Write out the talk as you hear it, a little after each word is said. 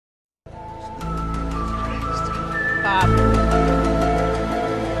From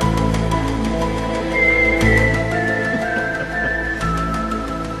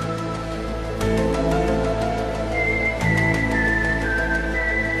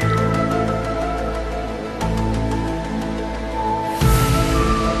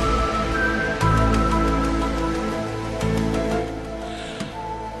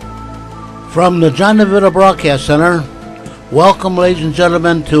the John DeVito Broadcast Center, welcome, ladies and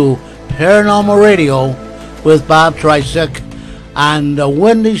gentlemen, to Paranormal Radio with Bob Trzeciak on the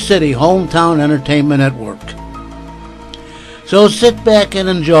Windy City Hometown Entertainment Network. So sit back and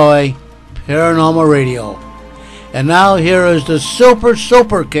enjoy Paranormal Radio. And now here is the super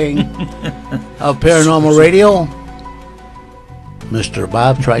king of Paranormal Radio, Mr.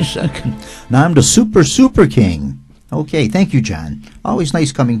 Bob Trzeciak. Now I'm the super king. Okay, thank you, John. Always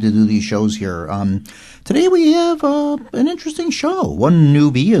nice coming to do these shows here. Today we have an interesting show. One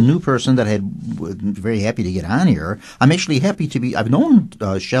newbie, a new person that I'm very happy to get on here. I'm actually happy to be. I've known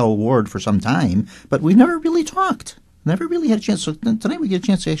Shell Ward for some time, but we've never really talked. Never really had a chance. So tonight we get a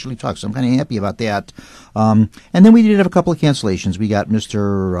chance to actually talk. So I'm kind of happy about that. And then we did have a couple of cancellations. We got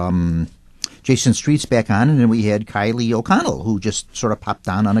Mr. Jason Streetz back on, and then we had Kylie O, who just sort of popped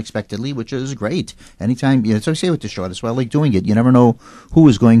on unexpectedly, which is great. Anytime, that's what I say with the show. That's why I like doing it. You never know who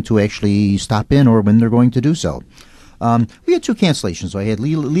is going to actually stop in or when they're going to do so. We had two cancellations. So I had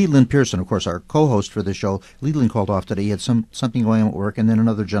Leland Pierson, of course, our co-host for the show. Leland called off today. He had something going on at work, and then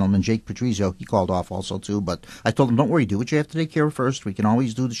another gentleman, Jake Patrizio, he called off also too. But I told him, don't worry, do what you have to take care of first. We can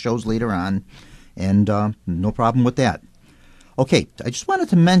always do the shows later on, and no problem with that. Okay, I just wanted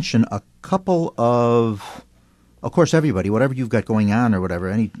to mention a couple of course, everybody, whatever you've got going on or whatever,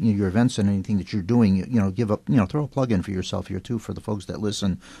 any your events and anything that you're doing, throw a plug in for yourself here too for the folks that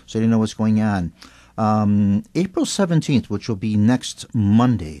listen, so they know what's going on. April 17th, which will be next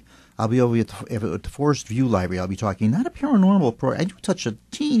Monday, I'll be over at the Forest View Library. I'll be talking, not a paranormal program. I do touch a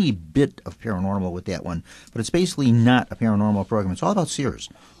teeny bit of paranormal with that one, but it's basically not a paranormal program. It's all about Sears.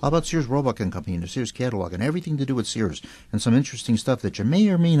 All about Sears Roebuck and Company and the Sears catalog and everything to do with Sears and some interesting stuff that you may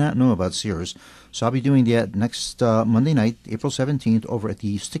or may not know about Sears. So I'll be doing that next Monday night, April 17th, over at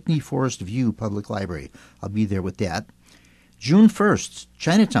the Stickney Forest View Public Library. I'll be there with that. June 1st,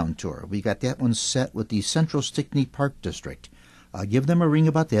 Chinatown Tour. We got that one set with the Central Stickney Park District. Give them a ring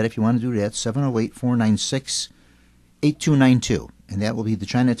about that if you want to do that, 708-496-8292. And that will be the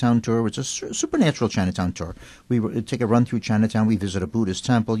Chinatown Tour. It's a supernatural Chinatown tour. We take a run through Chinatown. We visit a Buddhist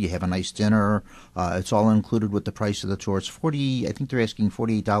temple. You have a nice dinner. It's all included with the price of the tour. It's $40. I think they're asking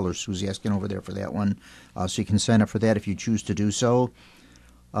 $48. Susie asking over there for that one. So you can sign up for that if you choose to do so.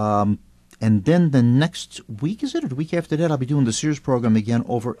 And then the next week, is it, or the week after that, I'll be doing the Sears program again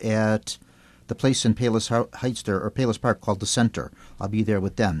over at the place in Palos Heights there, or Palos Park, called The Center. I'll be there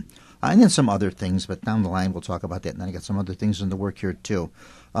with them. And then some other things, but down the line we'll talk about that. And then I got some other things in the work here too.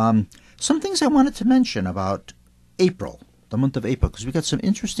 Some things I wanted to mention about April, the month of April, because we got some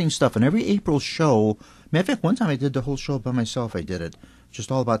interesting stuff. And every April show, matter of fact, one time I did the whole show by myself. I did it just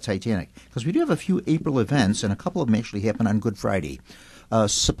all about Titanic, because we do have a few April events, and a couple of them actually happen on Good Friday.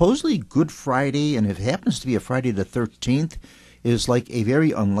 Supposedly Good Friday, and if it happens to be a Friday the 13th, is like a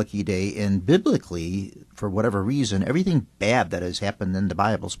very unlucky day, and biblically, for whatever reason, everything bad that has happened in the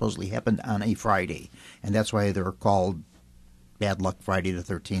Bible supposedly happened on a Friday, and that's why they're called Bad Luck Friday the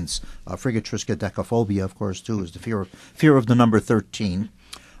 13th. Frigatriskaidekaphobia, of course, too, is the fear of the number 13.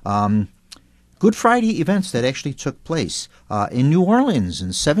 Good Friday events that actually took place in New Orleans in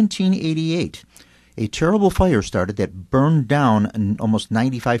 1788. A terrible fire started that burned down almost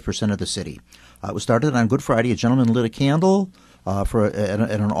 95% of the city. It was started on Good Friday. A gentleman lit a candle at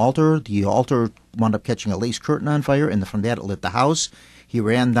an altar. The altar wound up catching a lace curtain on fire, and from that it lit the house. He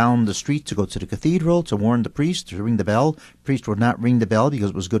ran down the street to go to the cathedral to warn the priest to ring the bell. The priest would not ring the bell because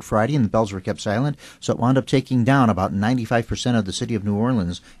it was Good Friday and the bells were kept silent. So it wound up taking down about 95% of the city of New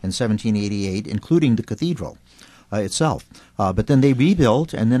Orleans in 1788, including the cathedral itself. But then they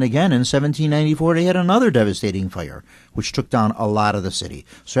rebuilt, and then again in 1794 they had another devastating fire, which took down a lot of the city.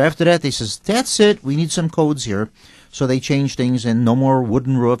 So after that they says, that's it, we need some codes here. So they changed things, and no more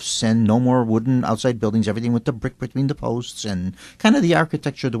wooden roofs and no more wooden outside buildings, everything with the brick between the posts, and kind of the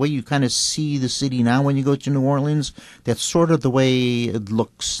architecture, the way you kind of see the city now when you go to New Orleans, that's sort of the way it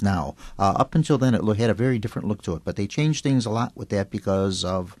looks now. Up until then it had a very different look to it, but they changed things a lot with that because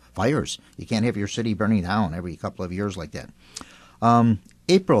of fires. You can't have your city burning down every couple of years like that.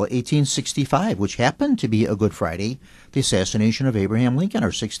 April 1865, which happened to be a Good Friday, the assassination of Abraham Lincoln, our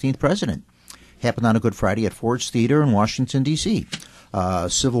 16th president. Happened on a Good Friday at Ford's Theater in Washington, D.C.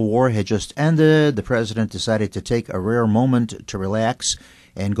 Civil War had just ended. The president decided to take a rare moment to relax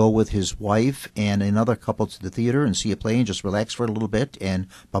and go with his wife and another couple to the theater and see a play and just relax for a little bit, and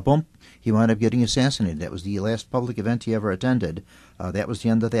ba-boom, he wound up getting assassinated. That was the last public event he ever attended. That was the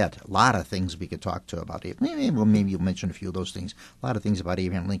end of that. A lot of things we could talk to about it. Maybe you'll mention a few of those things. A lot of things about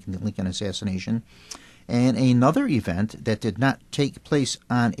Abraham Lincoln assassination. And another event that did not take place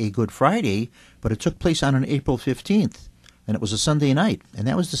on a Good Friday, but it took place on an April 15th, and it was a Sunday night, and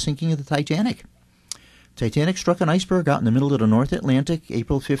that was the sinking of the Titanic. Titanic struck an iceberg out in the middle of the North Atlantic,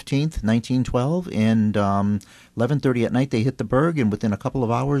 April 15th, 1912, and 11:30 at night they hit the berg, and within a couple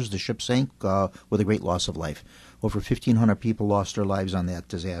of hours the ship sank with a great loss of life. Over 1,500 people lost their lives on that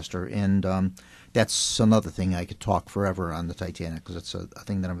disaster, and that's another thing I could talk forever on the Titanic, because it's a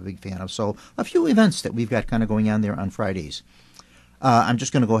thing that I'm a big fan of. So a few events that we've got kind of going on there on Fridays. I'm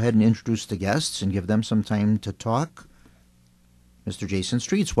just going to go ahead and introduce the guests and give them some time to talk. Mr. Jason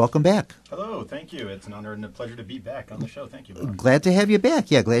Streetz, welcome back. Hello, thank you. It's an honor and a pleasure to be back on the show. Thank you, Bob. Glad to have you back.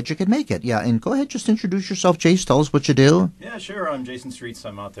 Yeah, glad you could make it. Yeah, and go ahead, just introduce yourself, Jace. Tell us what you do. Yeah, sure. I'm Jason Streetz.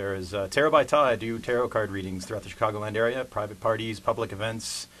 I'm out there as Tarot by Ta. I do tarot card readings throughout the Chicagoland area, private parties, public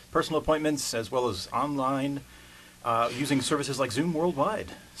events, personal appointments, as well as online, using services like Zoom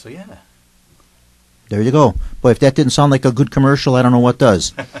worldwide. So, yeah. There you go. Boy, if that didn't sound like a good commercial, I don't know what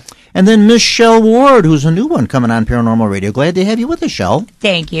does. And then Miss Shell Ward, who's a new one coming on Paranormal Radio. Glad to have you with us, Shell.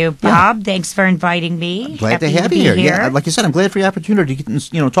 Thank you, Bob. Yeah. Thanks for inviting me. Glad to have you here. Yeah, like I said, I'm glad for the opportunity to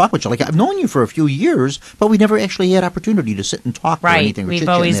get, talk with you. Like, I've known you for a few years, but we never actually had opportunity to sit and talk or anything. We've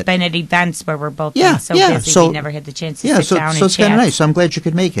always been at events where we're both so busy we never had the chance to sit down and chat. So it's kind of nice. I'm glad you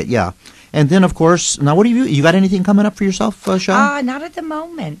could make it, yeah. And then, of course, now what do you got anything coming up for yourself, Shell? Not at the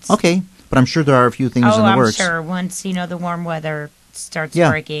moment. Okay. But I'm sure there are a few things in the works. I'm sure. Once, the warm weather starts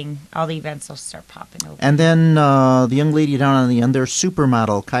breaking, all the events will start popping over. And then the young lady down on the end there,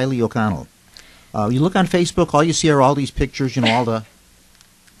 supermodel Kylie O'Connell. You look on Facebook, all you see are all these pictures, all the...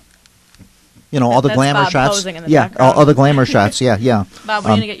 all the glamour Bob shots. Posing in the all the glamour shots. Yeah. Bob,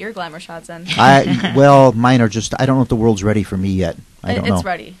 when are you going to get your glamour shots in? Mine are just, I don't know if the world's ready for me yet. I don't know. It's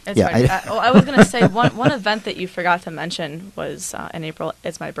ready. It's ready. I was going to say, one event that you forgot to mention was in April.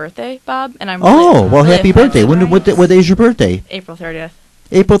 It's my birthday, Bob, and I'm really happy birthday. What day is your birthday? April 30th.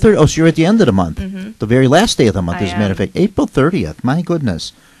 April 30th. Oh, so you're at the end of the month. Mm-hmm. The very last day of the month, as a matter of fact. am. April 30th. My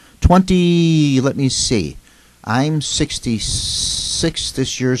goodness. Let me see. I'm 66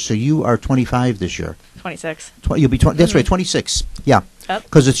 this year, so you are 25 this year. 26. You'll be 20. That's right, 26. Yeah,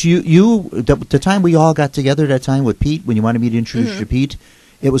 because it's you. The time we all got together that time with Pete, when you wanted me to introduce you to Pete,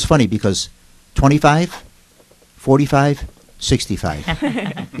 it was funny because 25, 45,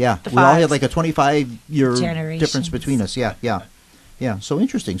 65. Yeah, we all had like a 25-year difference between us. Yeah. So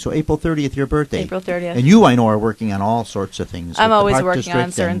interesting. So April 30th, your birthday. April 30th. And you, I know, are working on all sorts of things. I'm with always the Park working on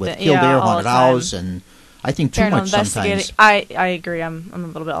District certain and with things. Kildare all Haunted the time. House and. I think too Paranormal much sometimes. I agree. I'm a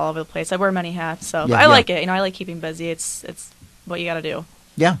little bit all over the place. I wear many hats, so but I like it. I like keeping busy. It's what you got to do.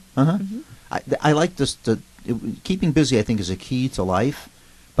 Yeah. Mm-hmm. I like this. Keeping busy, I think, is a key to life.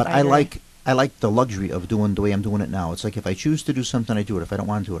 But I like the luxury of doing the way I'm doing it now. It's like if I choose to do something, I do it. If I don't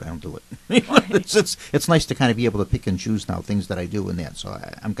want to do it, I don't do it. It's nice to kind of be able to pick and choose now things that I do in that. So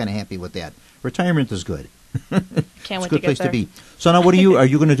I'm kind of happy with that. Retirement is good. Can't wait to get there. It's a good place to be. So now, what are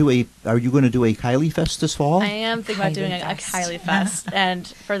you going to do a Kylie Fest this fall? I am thinking about doing a Kylie Fest, and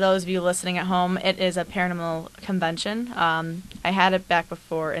for those of you listening at home, it is a paranormal convention. I had it back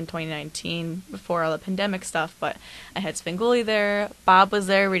before in 2019, before all the pandemic stuff, but I had Svengoolie there. Bob was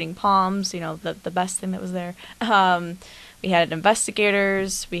there reading palms. The best thing that was there. We had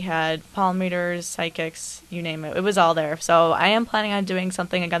investigators, we had palm readers, psychics, you name it. It was all there. So I am planning on doing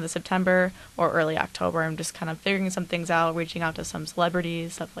something again this September or early October. I'm just kind of figuring some things out, reaching out to some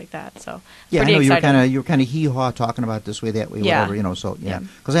celebrities, stuff like that. So yeah, pretty I know excited. you're kind of hee-haw talking about this way, that way, whatever. So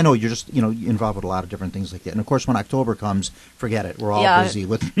because I know you're just involved with a lot of different things like that. And of course, when October comes, forget it. We're all busy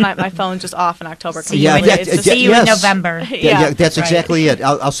with my phone's just off in October. See you in November. Yeah, that's exactly it.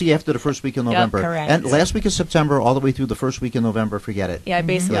 I'll see you after the first week of November. Yep, correct. And last week of September, all the way through the first week of November. Forget it. Yeah, I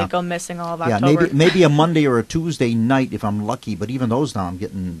basically go missing all of October. Maybe a Monday or a Tuesday night if I'm lucky, but even those now I'm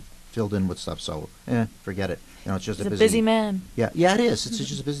getting filled in with stuff, so forget it. It's just a busy man. Yeah, it is. It's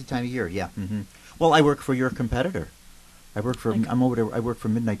just a busy time of year. Yeah. Mm-hmm. Well, I work for your competitor. I work for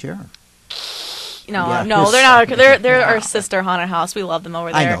Midnight Terror. No, they're not. They're our sister haunted house. We love them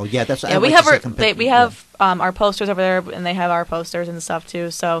over there. I know. Yeah, that's. Yeah, we have our posters over there, and they have our posters and stuff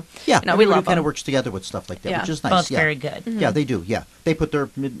too. So yeah, we love kind them. of works together with stuff like that, Yeah. which is nice. Both yeah. very good. Mm-hmm. Yeah, they do. Yeah, they put their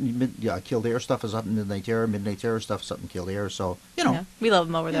Kildare stuff is up in Midnight Terror stuff is up in Kildare. So Yeah, we love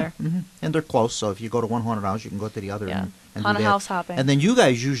them over there. hmm And they're close. So if you go to one haunted house, you can go to the other. Yeah. And Haunted do that. house hopping. And then you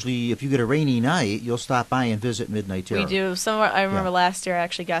guys usually, if you get a rainy night, you'll stop by and visit Midnight Terror. We do. I remember Yeah. last year I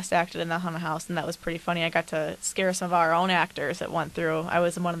actually guest acted in the haunted house, and that was pretty funny. I got to scare some of our own actors that went through. I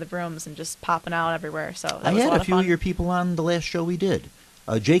was in one of the rooms and just popping out everywhere. So that I was had a lot a few of of fun. your people on the last show we did.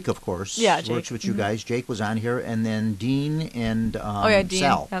 Jake, of course, Yeah, Jake. works with you guys. Jake was on here, and then Dean and Dean.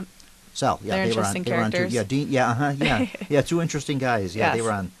 Sal. Yep. Sal, yeah, They're they were on. interesting They were on too. characters. Yeah, Dean. Yeah, yeah, yeah. Two interesting guys. Yeah, they Yes.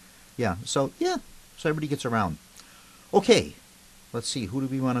 were on. Yeah, so everybody gets around. Okay, let's see. Who do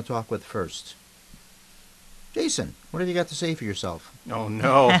we want to talk with first? Jason, what have you got to say for yourself? Oh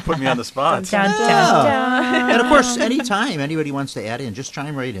no, put me on the spot. Dun, dun, Yeah. dun. And of course, anytime anybody wants to add in, just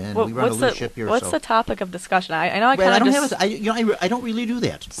chime right in. we run a loose ship here. What's so. the topic of discussion? I know I Well, I kind don't of just... have it. I don't really do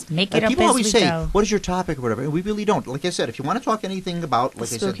that. Make it up People as always we say, go. "What is your topic?" or whatever. And we really don't. Like I said, if you want to talk anything about, like I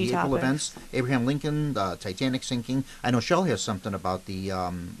said, spooky the April topics. events, Abraham Lincoln, Titanic sinking. I know Shell has something about the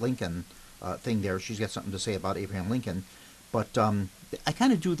Lincoln thing there. She's got something to say about Abraham Lincoln. But I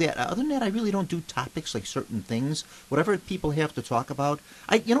kind of do that. Other than that, I really don't do topics like certain things. Whatever people have to talk about.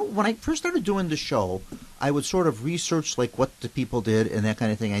 When I first started doing the show, I would sort of research like what the people did and that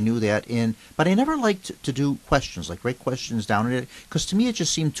kind of thing. I knew that, but I never liked to do questions, like write questions down in it, because to me it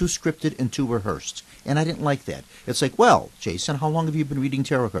just seemed too scripted and too rehearsed, and I didn't like that. It's like, well, Jason, how long have you been reading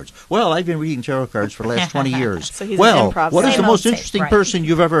tarot cards? Well, I've been reading tarot cards for the last 20 years. So he's an well, improv what is guy. the most Same old interesting right. person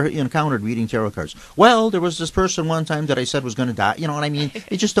you've ever encountered reading tarot cards? Well, there was this person one time that I said was going to die. You know what I mean?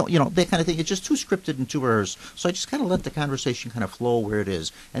 It just don't, that kind of thing. It's just too scripted and too rehearsed. So I just kind of let the conversation kind of flow where it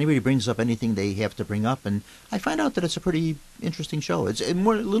is. Anybody brings up anything they have to bring up, and I find out that it's a pretty interesting show. It's a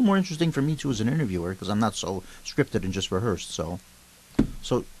little more interesting for me too as an interviewer because I'm not so scripted and just rehearsed. So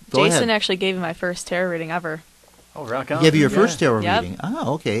go Jason ahead. actually gave me my first tarot reading ever. Oh, rock on. He gave you your first tarot Yep. reading.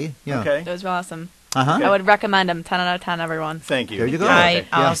 Oh, okay. Yeah. Okay. It was awesome. Uh-huh. I would recommend him. 10 out of 10, everyone. Thank you. There you go. I Okay.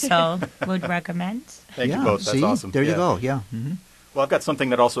 Yeah. also would recommend. Thank yeah, you both. That's see? awesome. There you Yeah. go. Yeah. Mm-hmm. Well, I've got something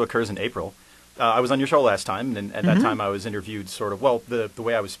that also occurs in April. I was on your show last time, and at that time I was interviewed sort of, well, the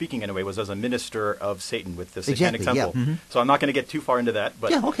way I was speaking anyway was as a minister of Satan with the Satanic Exactly, yeah, Temple. mhm. So I'm not going to get too far into that, but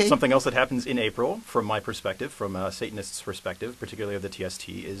Yeah, okay. something else that happens in April, from my perspective, from a Satanist's perspective, particularly of the TST,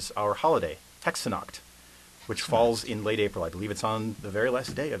 is our holiday, Hexanacht, which falls in late April. I believe it's on the very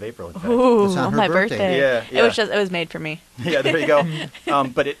last day of April, in fact. Ooh, It's on her my birthday. birthday. Yeah, It was made for me. Yeah, there you go.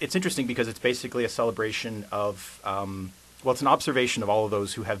 But it's interesting because it's basically a celebration of, it's an observation of all of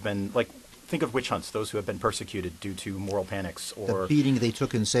those who have been, like, think of witch hunts, those who have been persecuted due to moral panics or... The beating they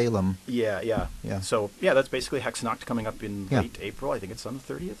took in Salem. Yeah. Yeah. So, that's basically Hexanacht coming up in Yeah. late April. I think it's on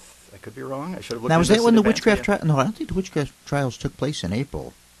the 30th. I could be wrong. I should have looked Now, into was that this when in the advance, witchcraft yeah. trial? No, I don't think the witchcraft trials took place in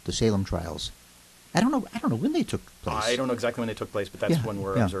April. The Salem trials. I don't know when they took place. I don't know exactly when they took place, but that's Yeah, when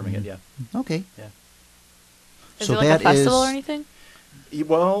we're yeah, observing it, mhm. yeah. Okay. Yeah. Is So it like a that festival is- or anything?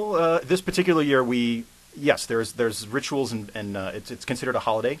 Well, this particular year, yes, there's rituals and it's considered a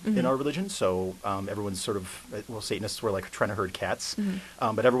holiday in our religion. So everyone's sort of Satanists were like trying to herd cats,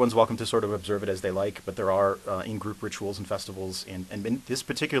 but everyone's welcome to sort of observe it as they like. But there are in-group rituals and festivals, and in this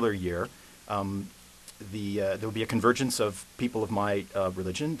particular year, there will be a convergence of people of my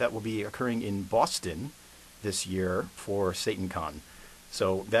religion that will be occurring in Boston this year for SatanCon.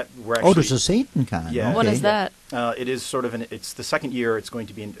 So that we're actually. Oh, there's a Satan con. Yeah. Okay. What is that? It is sort of it's the second year. It's going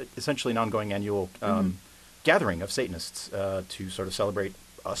to be essentially an ongoing annual gathering of Satanists to sort of celebrate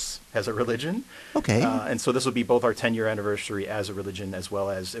us as a religion. Okay. And so this will be both our 10-year anniversary as a religion, as well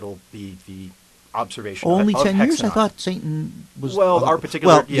as it'll be the observation. Only of 10 years? I Hexanacht. thought Satan was... Well, our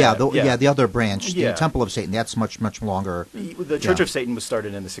particular- Well, yeah, the other branch, Yeah. the Temple of Satan, that's much, much longer. The Church Yeah. of Satan was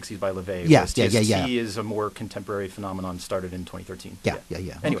started in the 60s by LaVey. Yeah, whereas yeah, TST yeah. is a more contemporary phenomenon started in 2013. Yeah.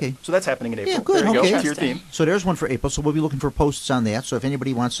 Anyway, Okay. so that's happening in April. Yeah, good. There you Okay. go. To your theme. So there's one for April. So we'll be looking for posts on that. So if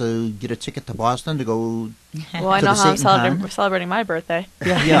anybody wants to get a ticket to Boston to go... Well, I To know the how I'm Satan con? celebrating my birthday.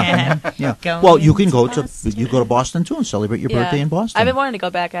 Yeah. Going Well, you can go to to Boston too and celebrate your birthday in Boston. I've been wanting to go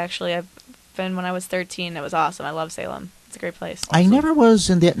back, actually. I've been when I was 13. It was awesome. I love Salem. It's a great place. I never was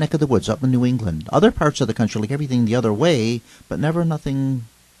in that neck of the woods up in New England. Other parts of the country, like everything the other way, but never nothing.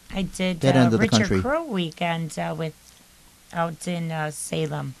 I did That end of the Richard country. Crow weekend out in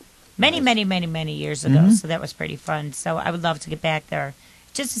Salem many years ago. Mhm. So that was pretty fun. So I would love to get back there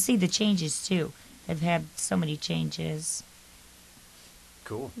just to see the changes too. They've had so many changes.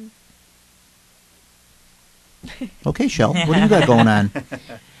 Cool. Okay, Shell, what do you got going on?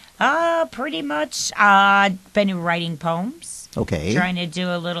 Pretty much been writing poems. Okay. Trying to do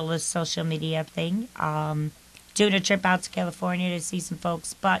a little social media thing. Doing a trip out to California to see some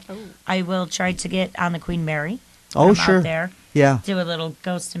folks, but I will try to get on the Queen Mary. Oh, sure. Out there. Yeah. Do a little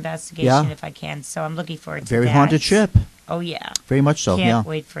ghost investigation if I can. So I'm looking forward to that. Very haunted ship. Oh, yeah. Very much so, Can't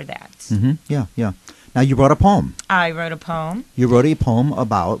wait for that. Mm-hmm. Yeah, yeah. Now, you wrote a poem. I wrote a poem. You wrote a poem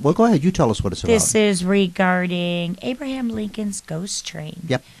about, well, go ahead. You tell us what it's about. This is regarding Abraham Lincoln's ghost train.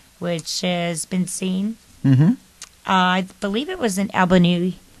 Yep. Which has been seen. Mm-hmm. I believe it was in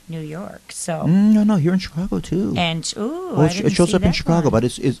Albany, New York. So no, here in Chicago too. And it shows up in Chicago, but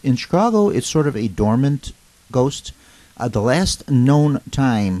it's in Chicago. It's sort of a dormant ghost. The last known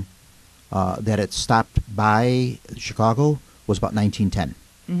time that it stopped by Chicago was about 1910.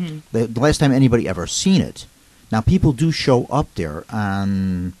 Mm-hmm. The last time anybody ever seen it. Now people do show up there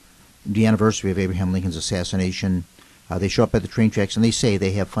on the anniversary of Abraham Lincoln's assassination. They show up at the train tracks and they say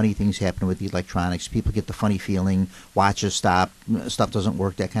they have funny things happen with the electronics. People get the funny feeling, watches stop, stuff doesn't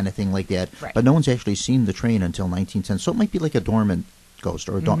work, that kind of thing like that. Right. But no one's actually seen the train until 1910. So it might be like a dormant ghost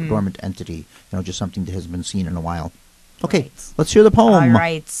or a dormant entity, just something that hasn't been seen in a while. Okay, let's hear the poem. All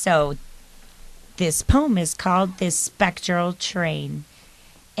right, so this poem is called "This Spectral Train."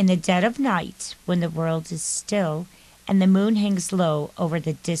 In the dead of night, when the world is still and the moon hangs low over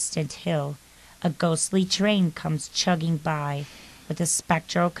the distant hill, a ghostly train comes chugging by with a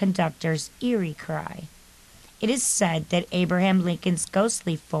spectral conductor's eerie cry. It is said that Abraham Lincoln's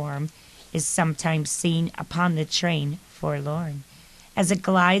ghostly form is sometimes seen upon the train forlorn, as it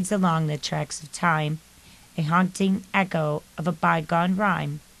glides along the tracks of time, a haunting echo of a bygone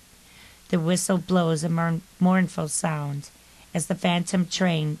rhyme. The whistle blows a mournful sound as the phantom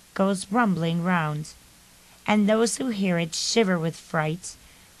train goes rumbling round, and those who hear it shiver with fright,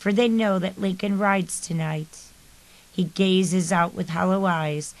 for they know that Lincoln rides tonight. He gazes out with hollow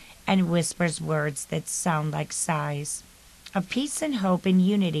eyes and whispers words that sound like sighs, of peace and hope and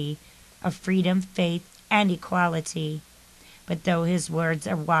unity, of freedom, faith, and equality. But though his words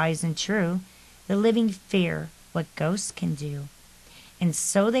are wise and true, the living fear what ghosts can do. And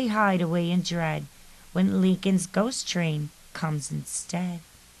so they hide away in dread when Lincoln's ghost train comes instead.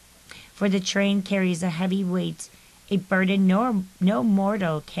 For the train carries a heavy weight, a burden no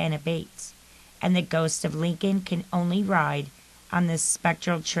mortal can abate, and the ghost of Lincoln can only ride on this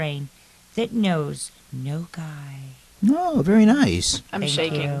spectral train that knows no guide. Oh, very nice. I'm Thank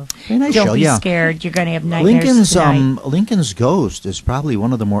shaking. you. Very nice Don't show, be yeah. scared. You're going to have nightmares tonight. Lincoln's ghost is probably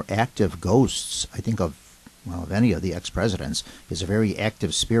one of the more active ghosts, I think, of any of the ex-presidents. Is a very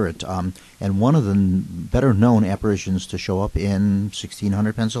active spirit, and one of the better known apparitions to show up in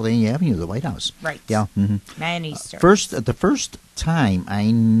 1600 Pennsylvania Avenue, the White House. Right. Yeah. Mm-hmm. Many stories. The first time I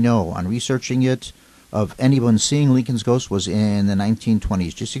know on researching it of anyone seeing Lincoln's ghost was in the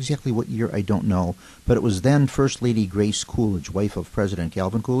 1920s. Just exactly what year, I don't know. But it was then First Lady Grace Coolidge, wife of President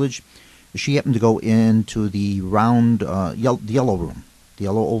Calvin Coolidge. She happened to go into the round, yellow room, the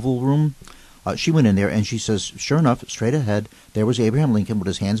yellow oval room. She went in there and she says, sure enough, straight ahead, there was Abraham Lincoln with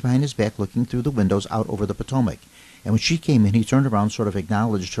his hands behind his back looking through the windows out over the Potomac. And when she came in, he turned around, sort of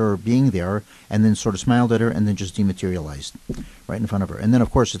acknowledged her being there, and then sort of smiled at her, and then just dematerialized right in front of her. And then, of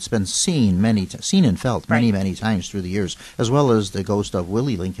course, it's been seen and felt many, many times through the years, as well as the ghost of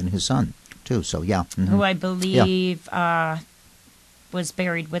Willie Lincoln, his son, too. So, yeah. Mm-hmm. Who I believe was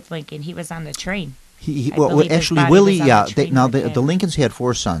buried with Lincoln. He was on the train. Actually, Willie, the Lincolns had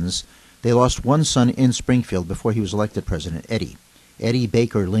 4 sons. They lost one son in Springfield before he was elected president, Eddie. Eddie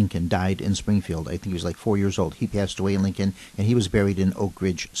Baker Lincoln died in Springfield. I think he was like 4 years old. He passed away in Lincoln, and he was buried in Oak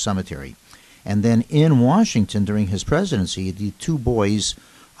Ridge Cemetery. And then in Washington during his presidency, the 2 boys,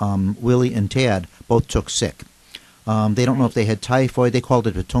 Willie and Tad, both took sick. They don't know if they had typhoid. They called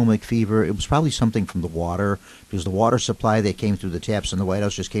it Potomac fever. It was probably something from the water, because the water supply that came through the taps in the White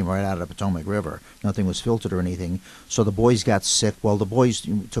House just came right out of the Potomac River. Nothing was filtered or anything. So the boys got sick. Well, the boys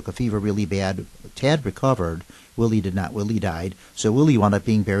took a fever really bad. Tad recovered. Willie did not. Willie died. So Willie wound up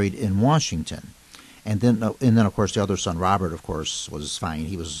being buried in Washington. And then, of course, the other son, Robert, of course, was fine.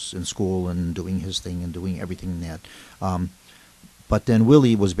 He was in school and doing his thing and doing everything that. But then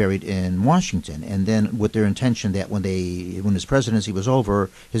Willie was buried in Washington, and then with their intention that when his presidency was over,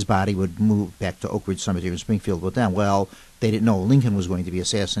 his body would move back to Oak Ridge Cemetery in Springfield with them. Well, they didn't know Lincoln was going to be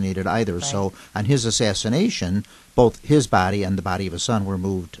assassinated either. Right. So on his assassination, both his body and the body of his son were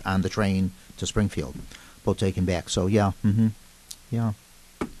moved on the train to Springfield, both taken back. So yeah, yeah.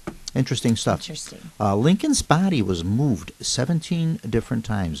 Interesting stuff. Interesting. Lincoln's body was moved 17 different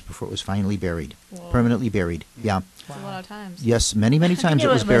times before it was finally buried, permanently buried. Yeah. That's a lot of times. Yes, many times it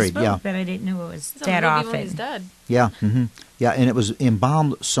was buried. Moved, Yeah, but I didn't know it was It's that a movie often. when he's dead. yeah, yeah, and it was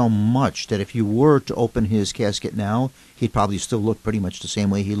embalmed so much that if you were to open his casket now, he'd probably still look pretty much the same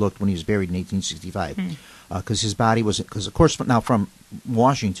way he looked when he was buried in 1865. Because his body was, because of course now from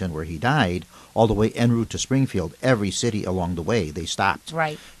Washington where he died all the way en route to Springfield, every city along the way they stopped.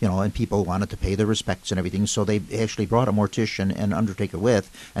 Right. And people wanted to pay their respects and everything, so they actually brought a mortician and undertaker with,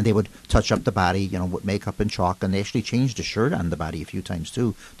 and they would touch up the body, with makeup and chalk, and they actually changed the shirt on the body a few times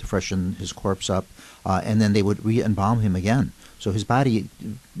too to freshen his corpse up, and then they would re-embalm him again. So his body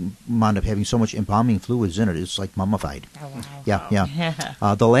wound up having so much embalming fluids in it, it's like mummified. Oh, wow.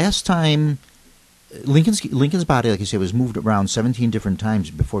 Yeah. The last time Lincoln's body, like I said, was moved around 17 different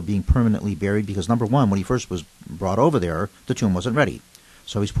times before being permanently buried because, number one, when he first was brought over there, the tomb wasn't ready.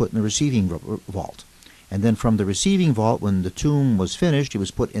 So he's put in the receiving vault. And then from the receiving vault, when the tomb was finished, he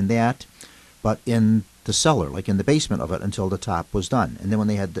was put in that, but in the cellar, like in the basement of it, until the top was done. And then when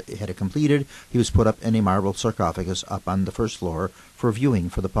they had it completed, he was put up in a marble sarcophagus up on the first floor for viewing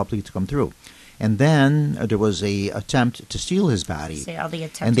for the public to come through. And then there was a attempt to steal his body. See, all the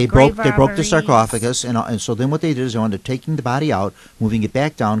attempted And they grave broke the robberies. sarcophagus, and so then what they did is they wound up taking the body out, moving it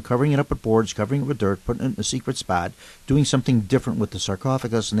back down, covering it up with boards, covering it with dirt, putting it in a secret spot, doing something different with the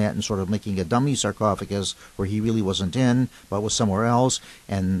sarcophagus and that, and sort of making a dummy sarcophagus where he really wasn't in, but was somewhere else,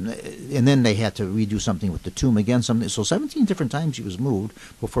 and then they had to redo something with the tomb again. So 17 different times he was moved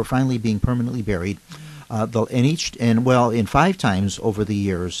before finally being permanently buried. In 5 times over the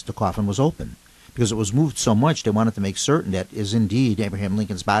years the coffin was open. Because it was moved so much, they wanted to make certain that is indeed Abraham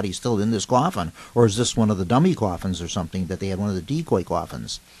Lincoln's body still in this coffin, or is this one of the dummy coffins or something, that they had one of the decoy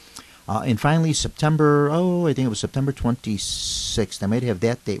coffins. And finally, I think it was September 26th, I might have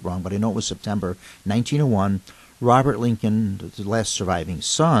that date wrong, but I know it was September 1901, Robert Lincoln, the last surviving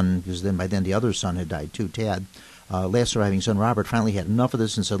son, because by then the other son had died too, Tad, last surviving son, Robert, finally had enough of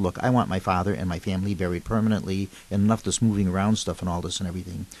this and said, look, I want my father and my family buried permanently, and enough of this moving around stuff and all this and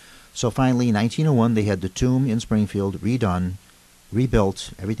everything. So finally, in 1901, they had the tomb in Springfield redone,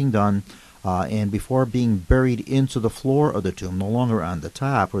 rebuilt, everything done, and before being buried into the floor of the tomb, no longer on the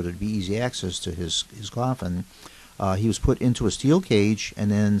top where there'd be easy access to his coffin, he was put into a steel cage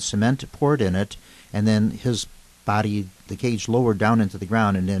and then cement poured in it, and then his body, the cage lowered down into the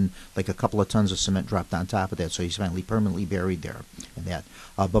ground, and then like a couple of tons of cement dropped on top of that, so he's finally permanently buried there. And that.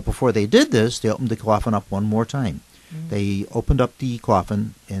 But before they did this, they opened the coffin up one more time. They opened up the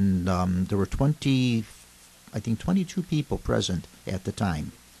coffin, and there were 22 people present at the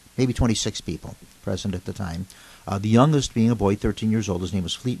time. Maybe 26 people present at the time. The youngest being a boy, 13 years old. His name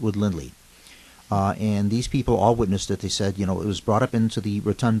was Fleetwood Lindley. And these people all witnessed it. They said, it was brought up into the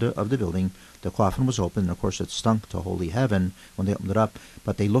rotunda of the building. The coffin was open, and of course it stunk to holy heaven when they opened it up.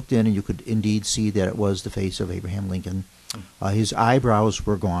 But they looked in, and you could indeed see that it was the face of Abraham Lincoln. His eyebrows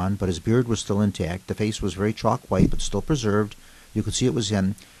were gone, but his beard was still intact. The face was very chalk white, but still preserved. You could see it was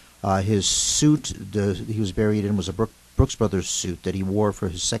him. His suit he was buried in was a Brooks Brothers suit that he wore for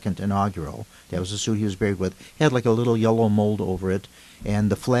his second inaugural. That was the suit he was buried with. He had like a little yellow mold over it, and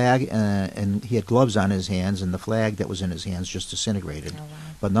the flag, and he had gloves on his hands, and the flag that was in his hands just disintegrated. Oh, wow.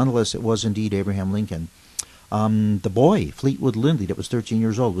 But nonetheless, it was indeed Abraham Lincoln. The boy, Fleetwood Lindley, that was 13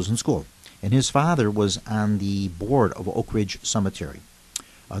 years old, was in school. And his father was on the board of Oak Ridge Cemetery.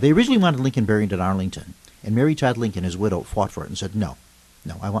 They originally wanted Lincoln buried at Arlington, and Mary Todd Lincoln, his widow, fought for it and said, no,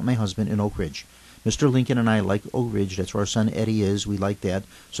 I want my husband in Oak Ridge. Mr. Lincoln and I like Oak Ridge. That's where our son Eddie is. We like that,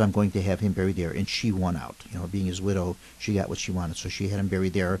 so I'm going to have him buried there. And she won out. Being his widow, she got what she wanted, so she had him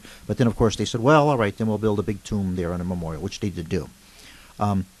buried there. But then, of course, they said, well, all right, then we'll build a big tomb there and a memorial, which they did do.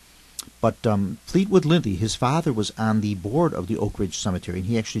 But Fleetwood Lindley, his father, was on the board of the Oak Ridge Cemetery, and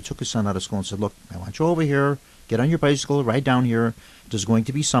he actually took his son out of school and said, look, I want you over here, get on your bicycle, ride down here. There's going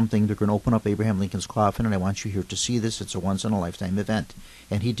to be something. They're going to open up Abraham Lincoln's coffin, and I want you here to see this. It's a once-in-a-lifetime event.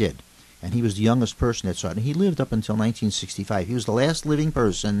 And he did. And he was the youngest person that saw it, and he lived up until 1965. He was the last living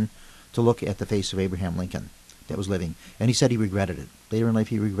person to look at the face of Abraham Lincoln that was living. And he said he regretted it. Later in life,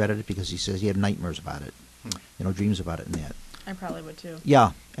 he regretted it because he says he had nightmares about it, dreams about it and that. I probably would too.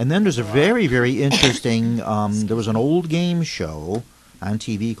 Yeah, and then there's a very, very interesting, there was an old game show on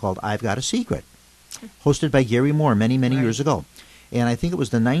TV called I've Got a Secret, hosted by Gary Moore many, many years ago. And I think it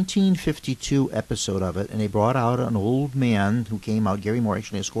was the 1952 episode of it, and they brought out an old man who came out. Gary Moore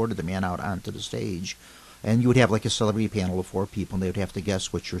actually escorted the man out onto the stage, and you would have like a celebrity panel of 4 people, and they would have to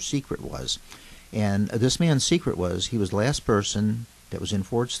guess what your secret was. And this man's secret was he was the last person that was in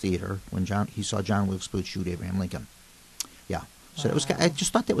Ford's Theater when he saw John Wilkes Booth shoot Abraham Lincoln. Yeah. So that was, I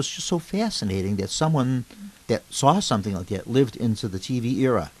just thought that was just so fascinating that someone that saw something like that lived into the TV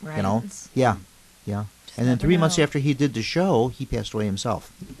era. Right. You know? Yeah. Yeah. And then never 3 months know. after he did the show, he passed away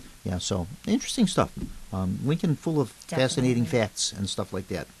himself. Yeah, so interesting stuff. Lincoln full of fascinating Definitely. facts and stuff like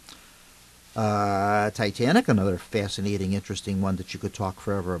that. Titanic, another fascinating, interesting one that you could talk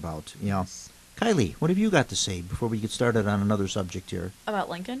forever about. You know, Kylie, what have you got to say before we get started on another subject here? About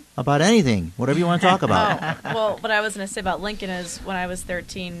Lincoln? About anything, whatever you want to talk about. Well, what I was going to say about Lincoln is when I was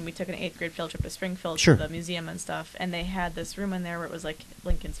 13, we took an 8th grade field trip to Springfield Sure. to the museum and stuff, and they had this room in there where it was like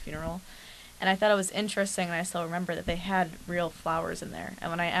Lincoln's funeral. And I thought it was interesting, and I still remember that they had real flowers in there. And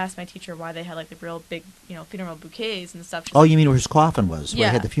when I asked my teacher why they had like the real big, funeral bouquets and stuff, she's Oh, like, you mean where his coffin was? Where Yeah.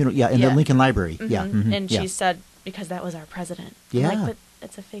 he had the funeral? Yeah, in Yeah. the Lincoln Library. Mhm. Yeah. mhm, And yeah. she said, because that was our president. Yeah. I'm like, but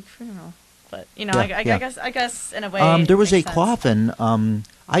it's a fake funeral. But, Yeah, I yeah. guess in a way. There was a makes sense. coffin.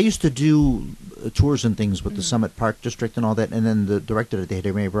 I used to do tours and things with the Mhm. Summit Park District and all that, and then the director that they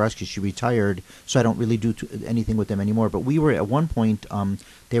had, Mary Borowski, she retired, so I don't really do anything with them anymore. But we were at one point,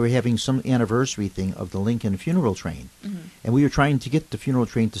 they were having some anniversary thing of the Lincoln funeral train, Mhm. and we were trying to get the funeral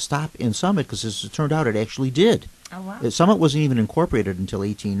train to stop in Summit because, as it turned out, it actually did. Oh, wow. Summit wasn't even incorporated until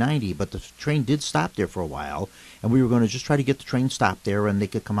 1890, but the train did stop there for a while, and we were going to just try to get the train stopped there, and they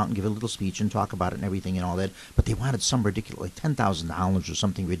could come out and give a little speech and talk about it and everything and all that. But they wanted some ridiculous, like $10,000 or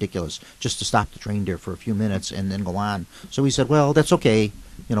something ridiculous, just to stop the train there for a few minutes and then go on. So we said, well, that's okay.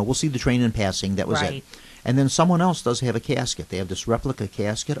 We'll see the train in passing. That was Right. it. And then someone else does have a casket. They have this replica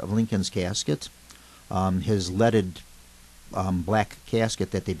casket of Lincoln's casket, his leaded black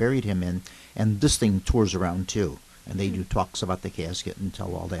casket that they buried him in, and this thing tours around too. And they do talks about the casket and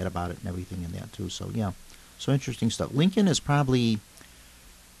tell all that about it and everything in that too. So yeah, so interesting stuff. Lincoln is probably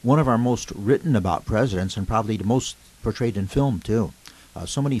one of our most written about presidents and probably the most portrayed in film too.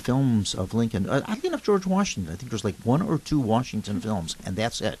 So many films of Lincoln. Oddly enough, George Washington. I think there's like 1 or 2 Washington films, and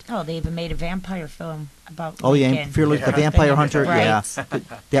that's it. Oh, they even made a vampire film about Oh yeah, Lincoln. Fearless, the Yeah. Vampire Hunter. Right. Yeah,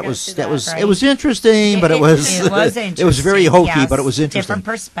 that was see that that. was Right. it was interesting, but it was It was it was very interesting, hokey, yes. but it was interesting. Different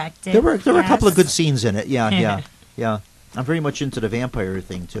perspective. There were a couple of yes. good scenes in it. Yeah, yeah, yeah. I'm very much into the vampire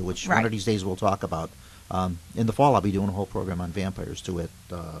thing too, which one Right. of these days we'll talk about. In the fall, I'll be doing a whole program on vampires too at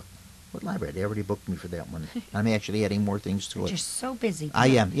what library? They already booked me for that one. I'm actually adding more things to You're it. just so busy. I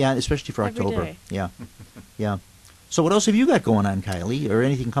am, yeah, especially for Every October. day. Yeah, yeah. So what else have you got going on, Kylie, or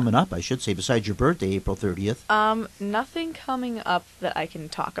anything coming up? I should say, besides your birthday, April 30th. Nothing coming up that I can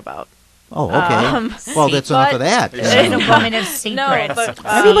talk about. Oh, okay. well, that's but- enough of that. She's a woman of secrets. No, but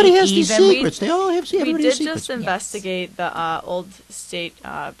Everybody has these even- secrets. They all have. we Everybody did has secrets. just investigate the old state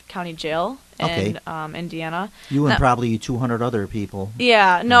county jail in Indiana. You and That- probably 200 other people.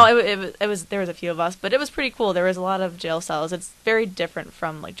 Yeah, no, it was there was a few of us, but it was pretty cool. There was a lot of jail cells. It's very different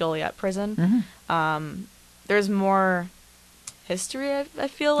from like Joliet prison. Mhm. There's more history. I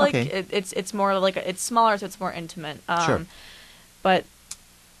feel like Okay. it's more like it's smaller, so it's more intimate. Sure. But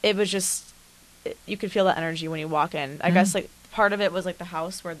it was just you could feel that energy when you walk in. I Mhm. guess like part of it was like the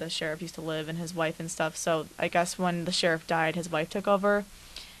house where the sheriff used to live and his wife and stuff. So I guess when the sheriff died, his wife took over,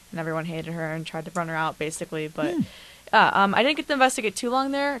 and everyone hated her and tried to run her out basically. But I didn't get to investigate too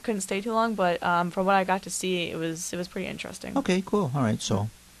long there. I couldn't stay too long, but from what I got to see, it was pretty interesting. Okay, cool. All right, so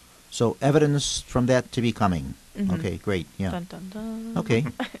evidence from that to be coming. Mhm. Okay, great. Yeah. Dun, dun, dun. Okay.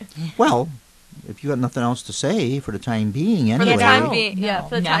 Well, if you got nothing else to say for the time being, For anyway. the time No, being, yeah. no,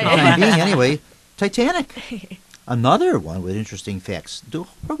 For the no. time time being, anyway. Titanic. Another one with interesting facts. Do a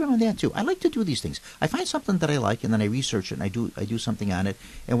whole program on that too. I like to do these things. I find something that I like, and then I research it, and I do something on it.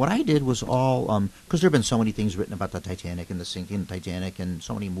 And what I did was all because there have been so many things written about the Titanic and the sinking Titanic, and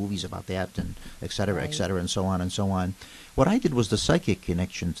so many movies about that, and et cetera, Right. and so on and so on. What I did was the psychic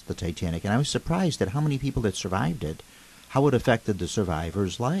connection to the Titanic, and I was surprised at how many people that survived it, how it affected the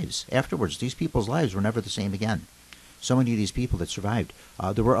survivors' lives afterwards. These people's lives were never the same again. So many of these people that survived.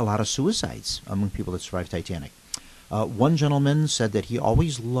 There were a lot of suicides among people that survived Titanic. One gentleman said that he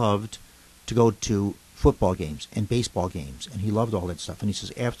always loved to go to football games and baseball games, and he loved all that stuff. And he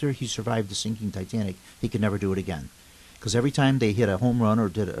says after he survived the sinking Titanic, he could never do it again. Because every time they hit a home run or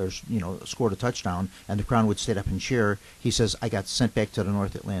scored a touchdown, and the crowd would stand up and cheer, he says, I got sent back to the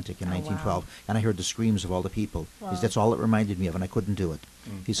North Atlantic in Oh, 1912, wow. and I heard the screams of all the people. He Wow. says, that's all it reminded me of, and I couldn't do it.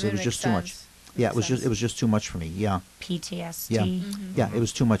 He said it was just too much. Yeah, it was just too much for me. Yeah. PTSD. Yeah. Mm-hmm. Yeah, it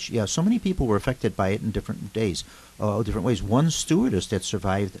was too much. Yeah, so many people were affected by it in different ways. One stewardess that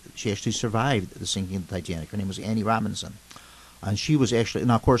survived, she actually survived the sinking of the Titanic. Her name was Annie Robinson. And she was actually,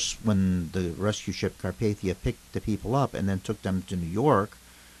 now of course, when the rescue ship Carpathia picked the people up and then took them to New York,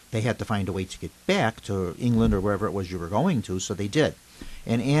 they had to find a way to get back to England or wherever it was you were going to, so they did.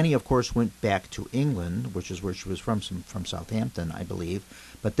 And Annie, of course, went back to England, which is where she was from Southampton, I believe.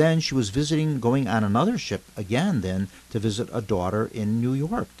 But then she was going on another ship again then to visit a daughter in New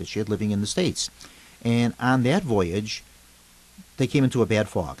York that she had living in the States. And on that voyage, they came into a bad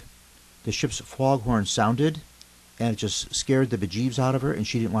fog. The ship's foghorn sounded, and it just scared the bejeeves out of her, and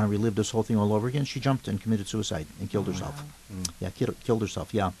she didn't want to relive this whole thing all over again. She jumped and committed suicide and killed herself. Yeah, killed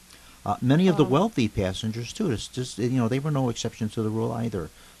herself, yeah. Many of the wealthy passengers, too, they were no exception to the rule either.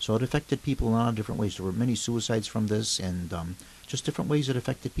 So it affected people in a lot of different ways. There were many suicides from this, and just different ways it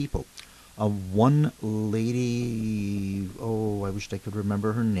affected people. One lady, I wish I could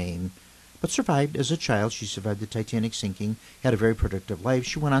remember her name, but survived as a child. She survived the Titanic sinking, had a very productive life.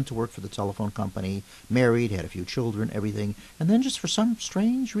 She went on to work for the telephone company, married, had a few children, everything. And then just for some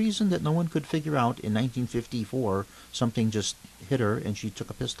strange reason that no one could figure out, in 1954, something just hit her, and she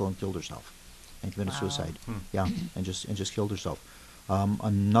took a pistol and killed herself and committed suicide. Yeah, and just killed herself.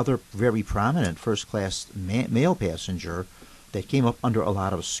 Another very prominent first-class male passenger that came up under a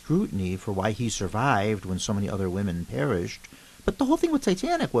lot of scrutiny for why he survived when so many other women perished. But the whole thing with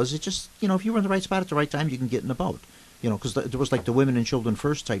Titanic was, it just, if you were in the right spot at the right time, you can get in a boat. Because there was like the women and children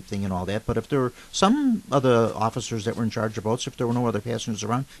first type thing and all that. But if there were some other officers that were in charge of boats, if there were no other passengers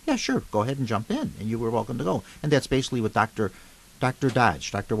around, yeah, sure, go ahead and jump in, and you were welcome to go. And that's basically what Dr.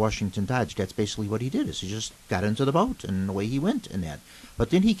 Washington Dodge, that's basically what he did, is he just got into the boat, and away he went in that. But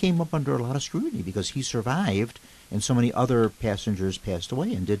then he came up under a lot of scrutiny because he survived, and so many other passengers passed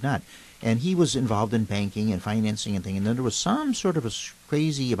away and did not. And he was involved in banking and financing and things. And then there was some sort of a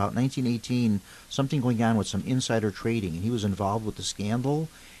crazy, about 1918, something going on with some insider trading. And he was involved with the scandal.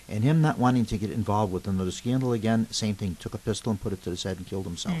 And him not wanting to get involved with another scandal again, same thing. Took a pistol and put it to his head and killed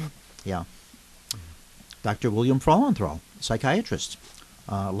himself. Yeah. Dr. William Frauenthal, psychiatrist.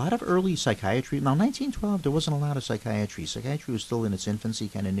 A lot of early psychiatry. Now, 1912, there wasn't a lot of psychiatry. Psychiatry was still in its infancy,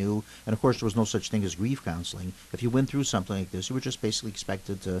 kind of new. And, of course, there was no such thing as grief counseling. If you went through something like this, you were just basically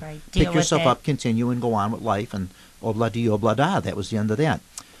expected to pick yourself up, continue, and go on with life. And obla-di, obla-da, that was the end of that.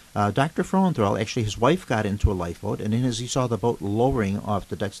 Dr. Frauenthal, actually, his wife got into a lifeboat, and then as he saw the boat lowering off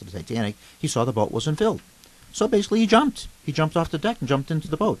the decks of the Titanic, he saw the boat wasn't filled. So basically he jumped. He jumped off the deck and jumped into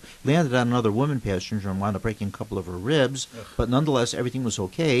the boat. Landed on another woman passenger and wound up breaking a couple of her ribs. But nonetheless, everything was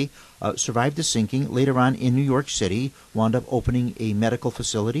okay. Survived the sinking. Later on in New York City, wound up opening a medical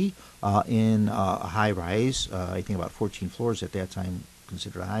facility in a high-rise, I think about 14 floors at that time,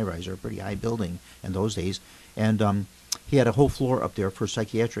 considered a high-rise or a pretty high building in those days. And he had a whole floor up there for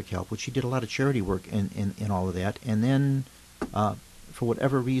psychiatric help, which he did a lot of charity work in all of that. And then, for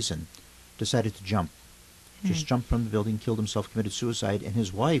whatever reason, decided to jump. Just jumped from the building, killed himself, committed suicide, and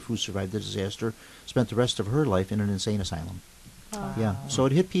his wife, who survived the disaster, spent the rest of her life in an insane asylum. Yeah, so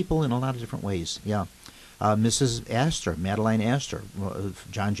it hit people in a lot of different ways. Yeah, Mrs. Astor, Madeline Astor,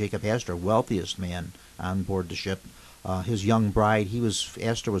 John Jacob Astor, wealthiest man on board the ship. His young bride,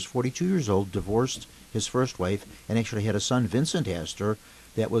 Astor was 42 years old, divorced his first wife, and actually had a son, Vincent Astor,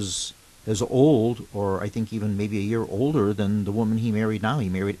 that was as old, or I think even maybe a year older than the woman he married now. He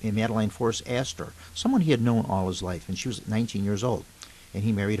married Madeline Force Astor, someone he had known all his life, and she was 19 years old, and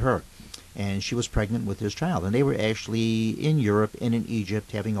he married her. And she was pregnant with his child. And they were actually in Europe and in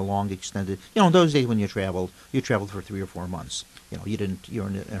Egypt having a long extended, in those days when you traveled for 3 or 4 months. You were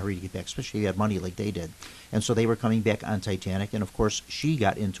in a hurry to get back, especially if you had money like they did. And so they were coming back on Titanic, and of course she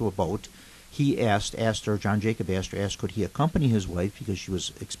got into a boat. He asked Astor, John Jacob Astor, could he accompany his wife because she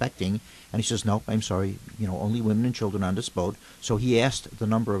was expecting, and he says, nope, I'm sorry, only women and children on this boat. So he asked the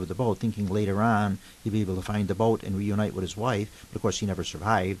number of the boat, thinking later on he'd be able to find the boat and reunite with his wife, but of course he never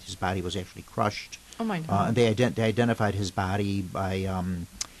survived. His body was actually crushed. Oh my God. And they identified his body by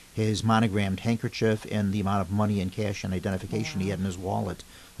his monogrammed handkerchief and the amount of money and cash and identification he had in his wallet,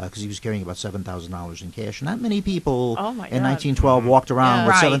 because he was carrying about $7,000 in cash. Not many people in 1912 walked around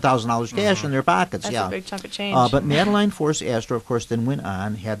with $7,000 cash in their pockets. That's a big chunk of change. But Madeline Force Astor, of course, then went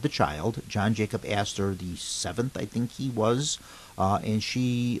on, had the child, John Jacob Astor the 7th, I think he was, and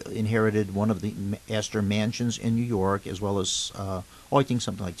she inherited one of the Astor mansions in New York, as well as, I think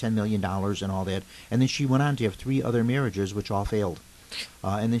something like $10 million and all that. And then she went on to have 3 other marriages, which all failed.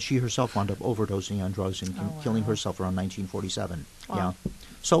 And then she herself wound up overdosing on drugs and killing herself around 1947. Wow. Yeah.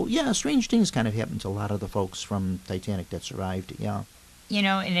 So, strange things kind of happened to a lot of the folks from Titanic that survived. Yeah.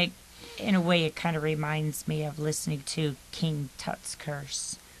 In a way, it kind of reminds me of listening to King Tut's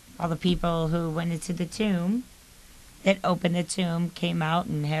curse. All the people who went into the tomb, that opened the tomb, came out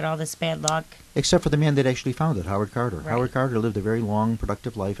and had all this bad luck. Except for the man that actually found it, Howard Carter. Right. Howard Carter lived a very long,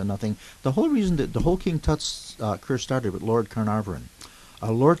 productive life and nothing. The whole reason that the whole King Tut's curse started with Lord Carnarvon.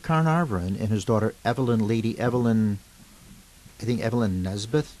 Lord Carnarvon and his daughter Lady Evelyn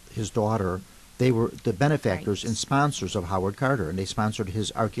Nesbith, his daughter, they were the benefactors and sponsors of Howard Carter, and they sponsored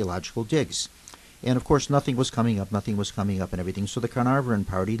his archaeological digs. And, of course, nothing was coming up and everything. So the Carnarvon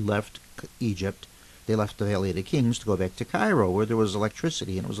party left Egypt, they left the Valley of the Kings to go back to Cairo, where there was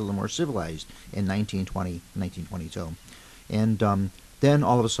electricity and it was a little more civilized in 1922. And then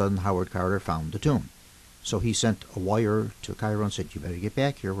all of a sudden Howard Carter found the tomb. So he sent a wire to Cairo and said, you better get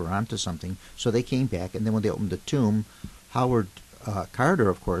back here, we're on to something. So they came back, and then when they opened the tomb, Howard Carter,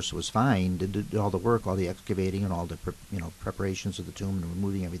 of course, was fine, did all the work, all the excavating and all the preparations of the tomb and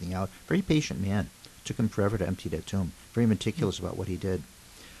removing everything out. Very patient man. It took him forever to empty that tomb. Very meticulous about what he did.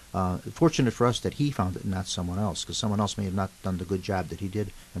 Fortunate for us that he found it and not someone else, because someone else may have not done the good job that he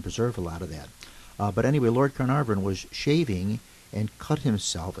did and preserve a lot of that. But anyway, Lord Carnarvon was shaving and cut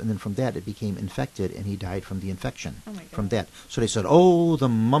himself, and then from that it became infected, and he died from the infection from that. So they said, oh, the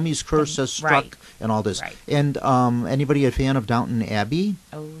mummy's curse has struck, and all this. Right. And anybody a fan of Downton Abbey?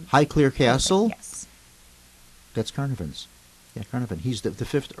 Oh, Highclere Castle? Yes. That's Carnarvon's. Yeah, Carnarvon. He's the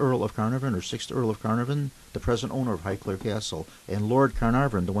 5th Earl of Carnarvon, or 6th Earl of Carnarvon, the present owner of Highclere Castle. And Lord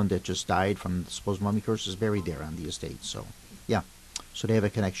Carnarvon, the one that just died from the supposed mummy curse, is buried there on the estate. So, yeah. So they have a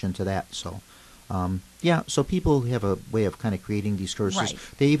connection to that, so... so people have a way of kind of creating these curses. Right.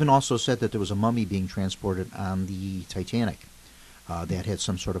 They even also said that there was a mummy being transported on the Titanic that had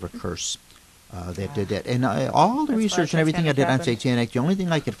some sort of a curse that did that. And all the research and everything I did on Titanic, the only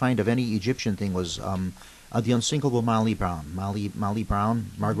thing I could find of any Egyptian thing was the unsinkable Molly Brown. Molly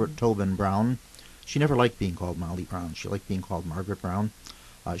Brown, Margaret Tobin Brown. She never liked being called Molly Brown. She liked being called Margaret Brown.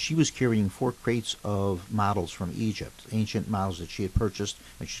 She was carrying 4 crates of models from Egypt, ancient models that she had purchased,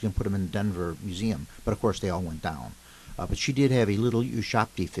 and she's going to put them in the Denver Museum. But, of course, they all went down. But she did have a little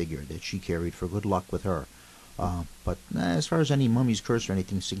Ushabti figure that she carried for good luck with her. But as far as any mummy's curse or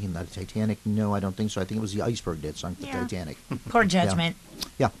anything sinking the Titanic, no, I don't think so. I think it was the iceberg that sunk the Titanic. Poor judgment.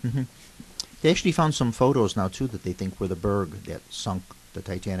 Yeah. Mm-hmm. They actually found some photos now, too, that they think were the berg that sunk the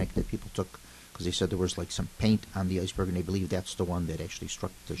Titanic that people took, because they said there was like some paint on the iceberg, and they believe that's the one that actually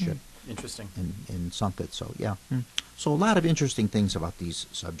struck the ship. Interesting. And sunk it. So, yeah. So a lot of interesting things about these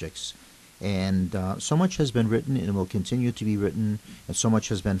subjects. And so much has been written and will continue to be written, and so much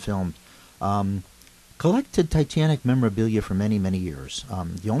has been filmed. Collected Titanic memorabilia for many, many years.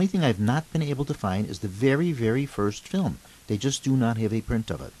 The only thing I've not been able to find is the very, very first film. They just do not have a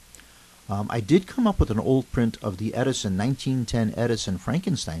print of it. I did come up with an old print of the 1910 Edison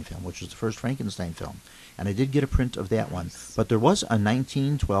Frankenstein film, which was the first Frankenstein film. And I did get a print of that one. But there was a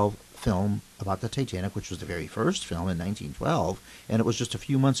 1912 film about the Titanic, which was the very first film in 1912, and it was just a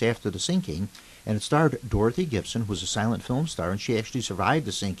few months after the sinking. And it starred Dorothy Gibson, who was a silent film star, and she actually survived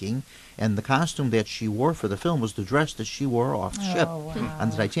the sinking. And the costume that she wore for the film was the dress that she wore off the ship on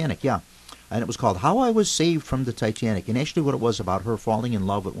the Titanic, And it was called How I Was Saved from the Titanic. And actually what it was about her falling in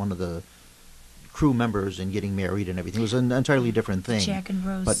love with one of the crew members and getting married and everything. It was an entirely different thing. Jack and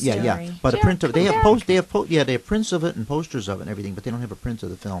Rose but story. But a print of they have prints of it and posters of it and everything, but they don't have a print of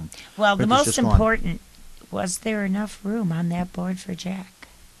the film. Well, the most important was there enough room on that board for Jack?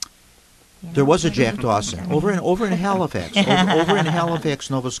 There was a Jack Dawson over in Halifax. over in Halifax,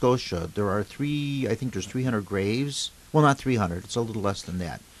 Nova Scotia. There are I think there's 300 graves. Well, not 300. It's a little less than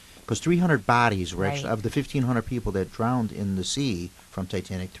that. Because 300 bodies were actually, of the 1,500 people that drowned in the sea from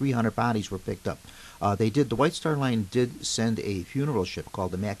Titanic, 300 bodies were picked up. The White Star Line did send a funeral ship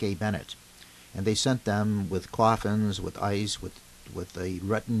called the Mackay Bennett, and they sent them with coffins, with ice, with a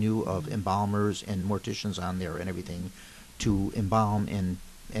retinue of embalmers and morticians on there and everything to embalm in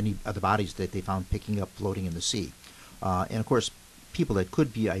any of the bodies that they found picking up floating in the sea. And of course, people that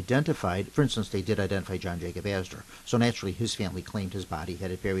could be identified, for instance, they did identify John Jacob Astor. So naturally, his family claimed his body,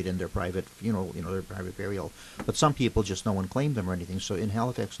 had it buried in their private funeral, their private burial. But some people, just no one claimed them or anything. So in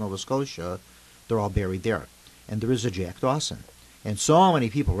Halifax, Nova Scotia, they're all buried there. And there is a Jack Dawson. And so many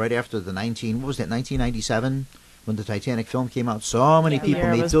people, right after the 1997, when the Titanic film came out, so many people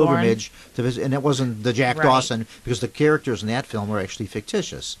made pilgrimage to visit. And it wasn't the Jack Dawson, because the characters in that film were actually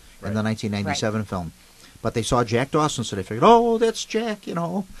fictitious in the 1997 film. But they saw Jack Dawson, so they figured, oh, that's Jack,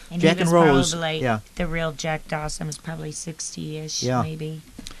 And Jack and Rose. The real Jack Dawson was probably 60-ish, maybe.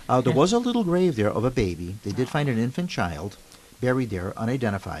 There was a little grave there of a baby. They did find an infant child buried there,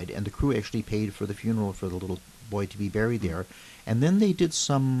 unidentified, and the crew actually paid for the funeral for the little boy to be buried there. And then they did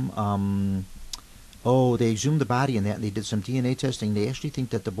some, they exhumed the body in that, and they did some DNA testing. They actually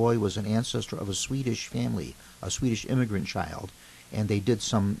think that the boy was an ancestor of a Swedish family, a Swedish immigrant child. And they did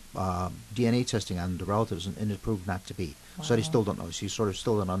some DNA testing on the relatives, and it proved not to be. Wow. So they still don't know. So he's sort of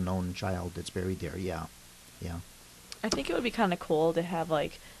still an unknown child that's buried there. Yeah. I think it would be kind of cool to have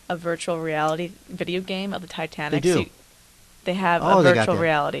like a virtual reality video game of the Titanic. They do. So they have a virtual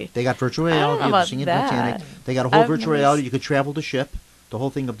reality. They got virtual reality of the singing Titanic. They got a whole virtual reality. You could travel the ship, the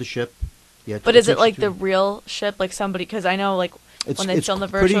whole thing of the ship. But is it like the real ship, like somebody? Because I know, like when they film the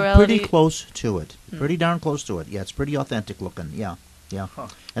pretty, virtual reality? pretty close to it. Pretty darn close to it. Yeah, it's pretty authentic looking. Yeah. Huh.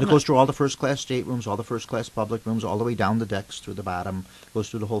 And it goes through all the first-class staterooms, all the first-class public rooms, all the way down the decks through the bottom. Goes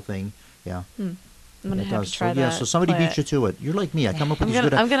through the whole thing. Yeah. I'm gonna It have does. to try So, that. yeah, so somebody play beat you to it. You're like me. I come up with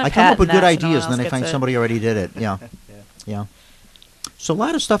I'm gonna I come up with patent good that so no one ideas, and then I else find gets it. somebody already did it. Yeah. Yeah. So a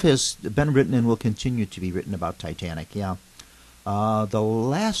lot of stuff has been written and will continue to be written about Titanic. Yeah. The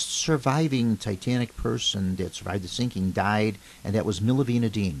last surviving Titanic person that survived the sinking died, and that was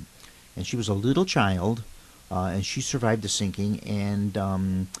Milavina Dean. And she was a little child, and she survived the sinking,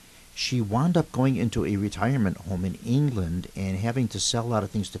 and she wound up going into a retirement home in England and having to sell a lot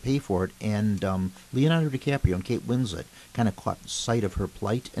of things to pay for it. And Leonardo DiCaprio and Kate Winslet kind of caught sight of her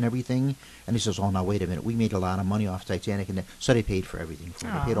plight and everything. And he says, "Oh, now wait a minute. We made a lot of money off Titanic," and so they paid for everything for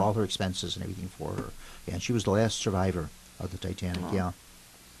her. They paid all her expenses and everything for her. Yeah, and she was the last survivor of the Titanic. Yeah.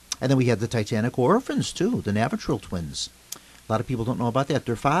 And then we had the Titanic orphans too, the Navratil twins. A lot of people don't know about that.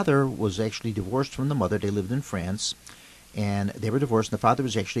 Their father was actually divorced from the mother. They lived in France. And they were divorced, and the father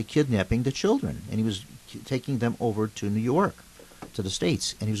was actually kidnapping the children, and he was taking them over to New York, to the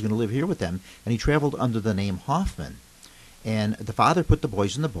States, and he was going to live here with them, and he traveled under the name Hoffman. And the father put the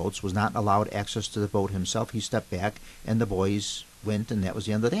boys in the boats, was not allowed access to the boat himself. He stepped back, and the boys went, and that was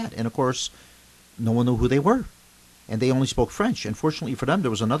the end of that. And, of course, no one knew who they were. And they only spoke French. Unfortunately for them,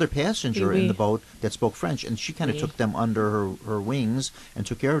 there was another passenger in the boat that spoke French, and she kind of took them under her wings and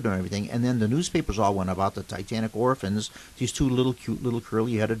took care of them and everything. And then the newspapers all went about the Titanic orphans, these two little cute little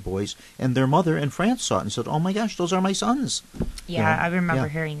curly-headed boys, and their mother in France saw it and said, "Oh my gosh, those are my sons." Yeah, I remember yeah.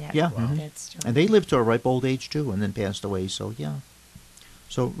 hearing that. Yeah. Wow. That story. And they lived to a ripe old age too, and then passed away. So yeah.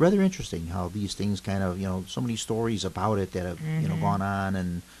 So rather interesting how these things kind of, so many stories about it that have, gone on,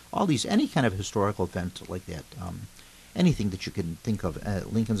 and all these, any kind of historical event like that. Anything that you can think of,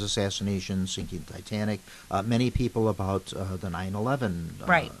 Lincoln's assassination, sinking the Titanic, many people about the 9/11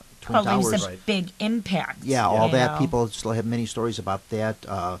 right. Twin Towers. It's a big impact. Yeah, all that. know. People still have many stories about that,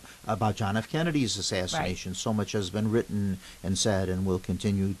 about John F. Kennedy's assassination. Right. So much has been written and said and will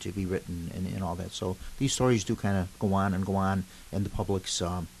continue to be written and all that. So these stories do kind of go on in the public's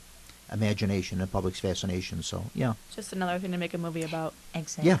imagination and public's fascination. So, yeah. Just another thing to make a movie about.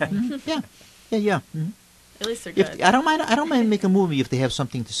 Exactly. Yeah. Yeah. Mm-hmm. At least they're good. I don't mind making a movie if they have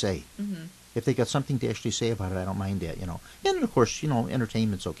something to say. If they got something to actually say about it, I don't mind that, And of course,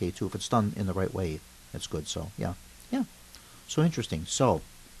 entertainment's okay too if it's done in the right way. That's good. So yeah. So interesting. So,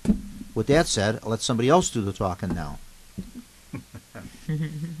 with that said, I'll let somebody else do the talking now.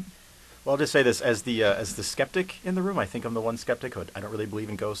 Well, I'll just say this as the skeptic in the room. I think I'm the one skeptic. I don't really believe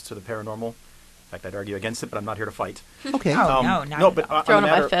in ghosts or the paranormal. In fact, I'd argue against it, but I'm not here to fight. Okay. Throwing up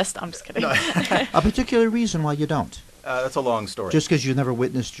my fist. I'm just kidding. A particular reason why you don't? That's a long story. Just because you've never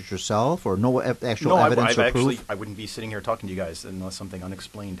witnessed it yourself, or no actual evidence or proof? I wouldn't be sitting here talking to you guys unless something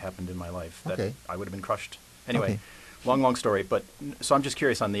unexplained happened in my life. That Okay. I would have been crushed. Anyway, long story. But so I'm just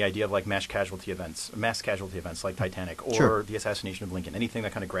curious on the idea of like mass casualty events like Titanic or Sure. the assassination of Lincoln. Anything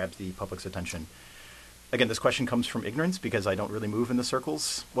that kind of grabs the public's attention. Again, this question comes from ignorance because I don't really move in the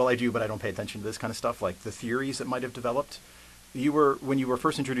circles. Well, I do, but I don't pay attention to this kind of stuff, like the theories that might have developed. When you were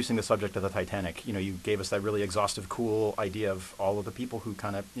first introducing the subject of the Titanic, you gave us that really exhaustive, cool idea of all of the people who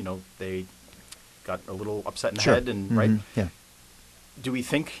kind of, they got a little upset in the head, and right. Yeah. Do we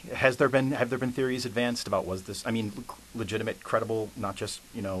think have there been theories advanced about was this? I mean, legitimate, credible, not just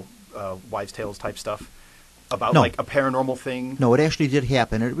wives' tales type stuff. About like a paranormal thing? No, it actually did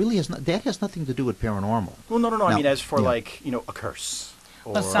happen. It really that has nothing to do with paranormal. Well, no. I mean, as for like a curse.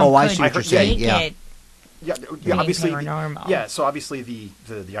 Or, I see what you're saying. Yeah, obviously. Paranormal. Yeah, so obviously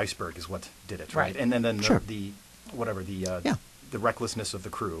the iceberg is what did it, right? And then Sure. the recklessness of the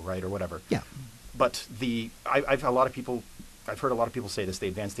crew, right, or whatever. Yeah. But I've heard a lot of people say this. They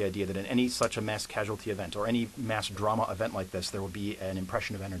advance the idea that in any such a mass casualty event or any mass drama event like this, there will be an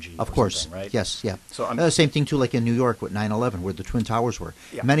impression of energy. Of course, right? Yes, yeah. So same thing too, like in New York with 9/11, where the Twin Towers were.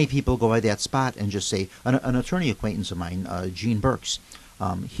 Yeah. Many people go by that spot and just say. An attorney acquaintance of mine, Gene Burks,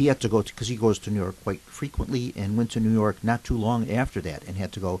 he had to go because he goes to New York quite frequently and went to New York not too long after that and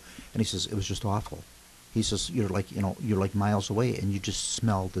had to go. And he says it was just awful. He says you're like miles away and you just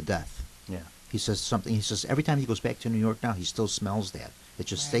smell the death. Yeah. He says something. He says every time he goes back to New York now, he still smells that. It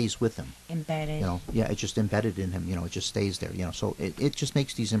just stays with him. Embedded. It's just embedded in him. It just stays there. So it just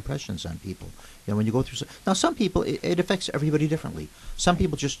makes these impressions on people. When you go through. Now, some people it affects everybody differently. Some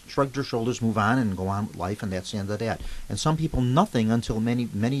people just shrug their shoulders, move on, and go on with life, and that's the end of that. And some people nothing until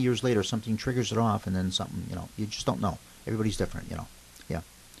many years later, something triggers it off, and then something. You just don't know. Everybody's different. Yeah.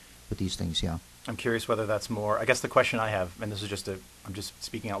 With these things, yeah. I'm curious whether that's more. I guess the question I have, and this is I'm just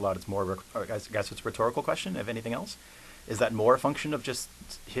speaking out loud. It's more. I guess it's a rhetorical question. If anything else, Is that more a function of just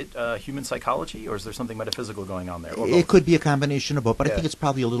human psychology, or is there something metaphysical going on there? It could be a combination of both, but I think it's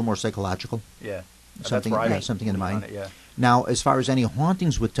probably a little more psychological. Yeah. Something, something in mind. Yeah. Now, as far as any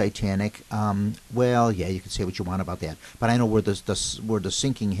hauntings with Titanic, well, yeah, you can say what you want about that. But I know where the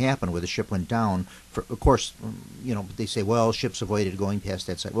sinking happened, where the ship went down. Of course, they say, well, ships avoided going past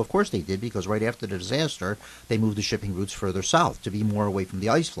that site. Well, of course they did, because right after the disaster, they moved the shipping routes further south to be more away from the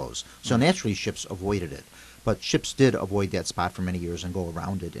ice flows. So naturally, ships avoided it. But ships did avoid that spot for many years and go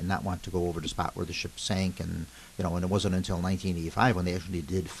around it and not want to go over the spot where the ship sank. And and it wasn't until 1985 when they actually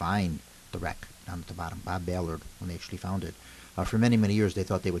did find the wreck down at the bottom. Bob Ballard, when they actually found it. For many, many years, they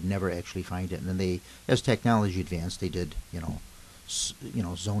thought they would never actually find it. And then as technology advanced, they did,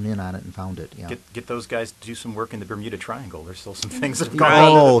 zone in on it and found it. Yeah. Get those guys to do some work in the Bermuda Triangle. There's still some things that have gone on.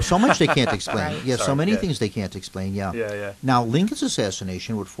 Oh, so much they can't explain. Right. Yeah, so many things they can't explain. Yeah. Yeah. Now, Lincoln's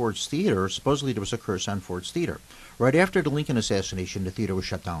assassination with Ford's Theater, supposedly there was a curse on Ford's Theater. Right after the Lincoln assassination, the theater was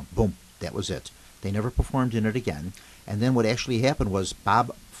shut down. Boom. That was it. They never performed in it again. And then what actually happened was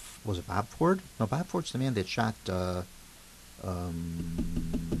was it Bob Ford? No, Bob Ford's the man that shot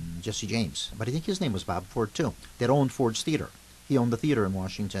Jesse James. But I think his name was Bob Ford, too, that owned Ford's Theater. He owned the theater in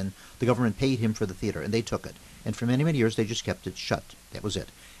Washington. The government paid him for the theater, and they took it. And for many, many years, they just kept it shut. That was it.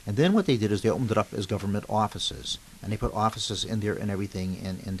 And then what they did is they opened it up as government offices. And they put offices in there and everything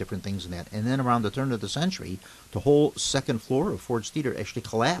and different things in that. And then around the turn of the century, the whole second floor of Ford's Theater actually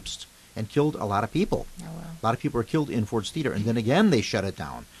collapsed and killed a lot of people. Oh, wow. A lot of people were killed in Ford's Theater. And then again, they shut it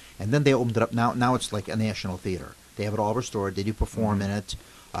down. And then they opened it up. Now it's like a national theater. They have it all restored. They do perform in it.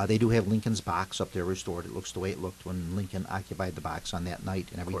 They do have Lincoln's box up there restored. It looks the way it looked when Lincoln occupied the box on that night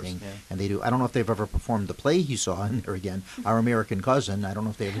and everything. Course, yeah. And they do. I don't know if they've ever performed the play he saw in there again, Our American Cousin. I don't know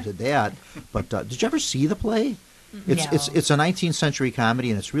if they ever did that. But did you ever see the play? It's a 19th century comedy,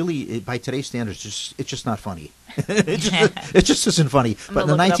 and it's really, by today's standards, it's just not funny. it just isn't funny. But in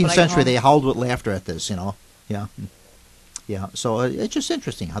the 19th century, they howled with laughter at this. Yeah. Yeah, so it's just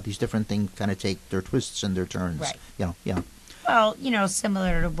interesting how these different things kind of take their twists and their turns. Right. Yeah. Well,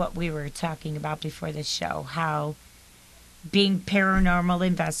 similar to what we were talking about before the show, how being paranormal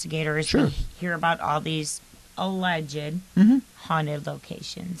investigators, Sure. we hear about all these alleged haunted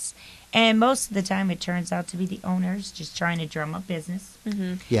locations. And most of the time it turns out to be the owners just trying to drum up business.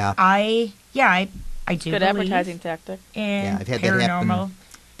 Mm-hmm. Yeah. I do Good believe advertising tactic. in I've had that happen. paranormal,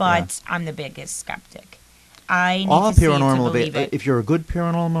 but I'm the biggest skeptic. I need All to see it to paranormal, believe it. if you're a good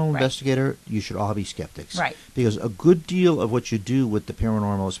paranormal Right. investigator, you should all be skeptics. Right. Because a good deal of what you do with the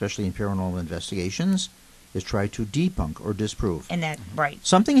paranormal, especially in paranormal investigations, is try to debunk or disprove. And that, right.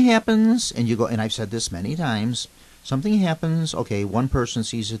 Something happens, and you go, and I've said this many times, something happens, okay, one person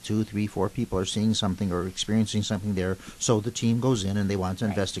sees it, 2, 3, 4 people are seeing something or experiencing something there, so the team goes in and they want to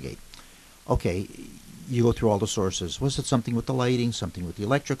investigate. Okay, you go through all the sources. Was it something with the lighting, something with the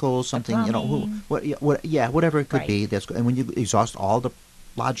electrical, something, plumbing. whatever it could Right. be. And when you exhaust all the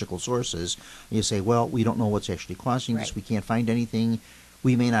logical sources, you say, well, we don't know what's actually causing this. Right. We can't find anything.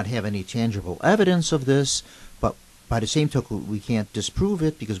 We may not have any tangible evidence of this, but by the same token, we can't disprove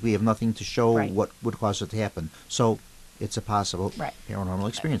it because we have nothing to show Right. what would cause it to happen. So it's a possible Right. paranormal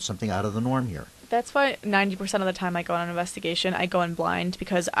experience, something out of the norm here. That's why 90% of the time I go on an investigation, I go in blind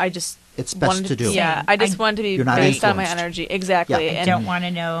because I just It's best wanted to do. Yeah, I just wanted to be You're not based on my influenced. energy. Exactly. Yeah. I And don't want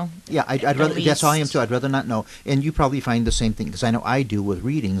to know. Yeah, I'd the rather. That's how I am least. too. I'd rather not know. And you probably find the same thing because I know I do with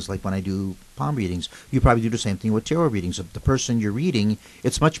readings. Like when I do palm readings, you probably do the same thing with tarot readings. Of the person you're reading,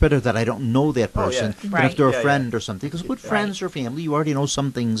 it's much better that I don't know that Oh, yeah. person than Right. if they're Yeah, a friend or something. Because with Right. friends or family, you already know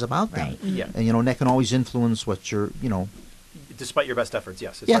some things about them, Right. Yeah. and that can always influence what you're. Despite your best efforts,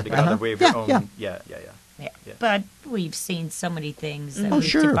 yes. It's Yeah, hard to get out of the way of your own. yeah. Yeah. Yeah. Yeah. But we've seen so many things that Oh, we've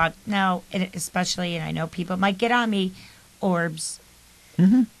sure. about now, and especially, and I know people might get on me, orbs.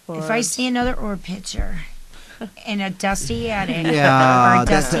 Mm-hmm. If I see another orb picture in a dusty attic Yeah, or a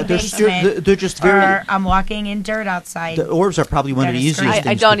dusty basement, they're just very. or I'm walking in dirt outside, The orbs are probably one of That the is easiest crazy. things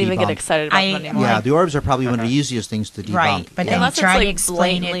I don't to even get debunk. excited about them anymore. Yeah, the orbs are probably one of the easiest things to debunk. right? But yeah. then Unless you try it's, to like,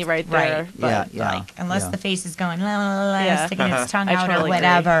 explain blatantly it right there, but yeah, unless yeah. the face is going la la la, la, Yeah. sticking its tongue I out totally or agree.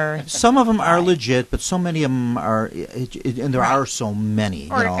 whatever, Some of them are Right. legit, but so many of them are, and there Right. are so many.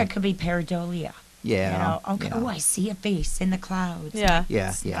 or you know. it could be pareidolia. Yeah. Okay. yeah. Oh, I see a face in the clouds. Yeah. Yeah,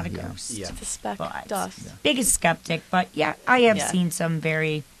 It's yeah, not a yeah. ghost. Yeah. It's a speck But dust. biggest skeptic, but yeah, I have Yeah. seen some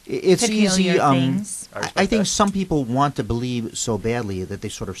very It's peculiar easy. things. I think some people want to believe so badly that they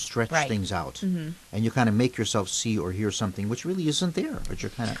sort of stretch Right. things out, Mm-hmm. and you kind of make yourself see or hear something which really isn't there, but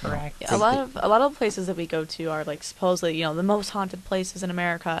you're kind of Correct. Yeah, a lot of places that we go to are like supposedly the most haunted places in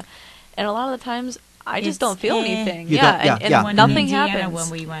America, and a lot of the times I just don't feel anything. You Yeah, don't- yeah, and yeah. When nothing Indiana, happens. when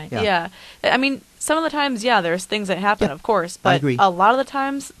we went. Yeah. Yeah. I mean, some of the times, there's things that happen, Yeah, of course, I but agree. a lot of the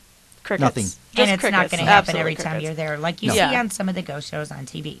times, crickets. Nothing. Just And it's not crickets. going to happen Absolutely every time crickets. you're there, like you No. see Yeah. on some of the ghost shows on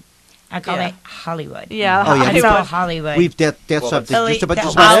TV. I call Yeah. it Hollywood. Yeah, Oh, yeah. It's Hollywood. all Hollywood. We've that's Well, subject. the- Just about, the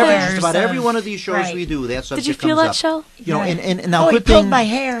just about every, hours just about every of- one of these shows right. we do, that subject Did you feel comes that, up. Shell? You know, Right. and now Oh, he good pulled thing. my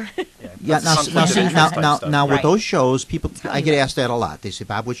hair. Yeah, now, Conflict now, of see, interest now, type now, stuff. now with Right. those shows, people, Tell I you get that. asked that a lot. They say,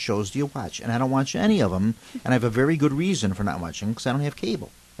 Bob, which shows do you watch? And I don't watch any of them, and I have a very good reason for not watching because I don't have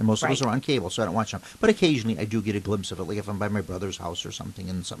cable. And most of those Right. are on cable, so I don't watch them. But occasionally I do get a glimpse of it, like if I'm by my brother's house or something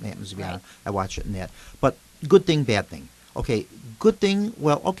and something happens to be on, I watch it in that. But good thing, bad thing. Okay, good thing,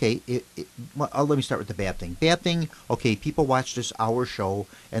 well, okay, let me start with the bad thing. Bad thing, okay, people watch this hour show,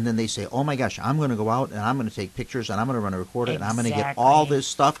 and then they say, oh my gosh, I'm going to go out, and I'm going to take pictures, and I'm going to run a recorder, and I'm going to get all Exactly. this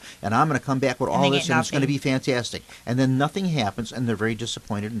stuff, and I'm going to come back with And all they this, get and it's going to nothing. be fantastic. And then nothing happens, and they're very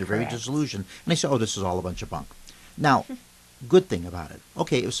disappointed, and they're very Correct. disillusioned. And they say, oh, this is all a bunch of bunk. Now, good thing about it.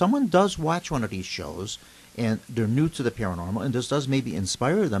 Okay, if someone does watch one of these shows and they're new to the paranormal, and this does maybe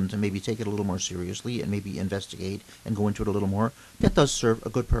inspire them to maybe take it a little more seriously and maybe investigate and go into it a little more, that does serve a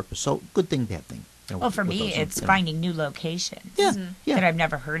good purpose. So, good thing, bad thing. You know, Well, for with me, those, it's you know. finding new locations Yeah, yeah. that I've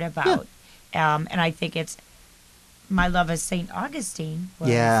never heard about. And I think it's my love of St. Augustine. was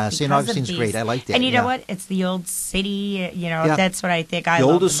Yeah, St. because of Augustine's these. great. I like that, And you know yeah. what? It's the old city. Yeah. That's what I think I The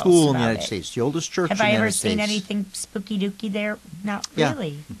love oldest the most school in the about United it. States, the oldest church Have in I the ever United seen States. anything spooky dooky there? Not Yeah.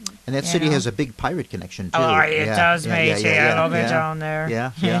 really. And that you city know? has a big pirate connection, too. Oh, it Yeah, does, yeah, mate. yeah, yeah, I love yeah. it down there.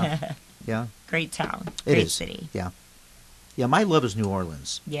 Yeah, yeah, yeah. Great town. It Great is. city. Yeah. Yeah, my love is New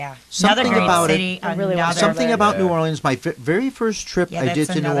Orleans. Yeah. Something another great about it- city. I really want another- to Something there. about Yeah. New Orleans, my very first trip Yeah, I did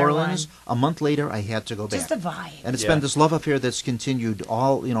that's to New another Orleans, one. a month later I had to go back. Just a vibe. And it's Yeah. been this love affair that's continued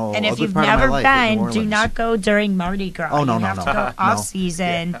all, And a if good you've part of my never life with New been, do Orleans. not go during Mardi Gras. Oh, no, you no, have no. to go No. off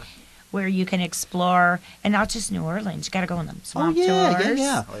season where you can explore, and not just New Orleans. You got to go on them Oh, swamp yeah, tours.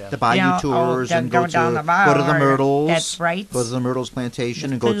 yeah. Oh, yeah. The Bayou You know, tours then and go down to the go to the Bayou. Myrtles. That's right. Go to the Myrtles plantation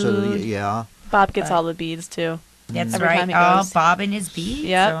The and go to the food. yeah. Bob gets But- all the beads, too. That's Every right. time he Oh, goes. Bob and his beads.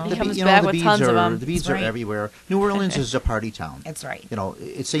 Yep. so- He comes the back with beads tons of are 'em. the beads That's are right. everywhere. New Orleans is a party town. That's right. You know,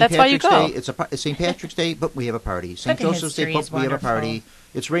 it's St. That's why you Patrick's go. Day. It's St. Patrick's Day, but we have a party. St. the Joseph's Day, history but is we have a wonderful. party.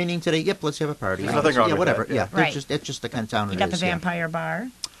 It's raining today. Yep, let's have a party. There's nothing wrong yeah, with whatever. that, yeah. Yeah, Right. that's just the kind of town You it got the is, yeah. vampire bar.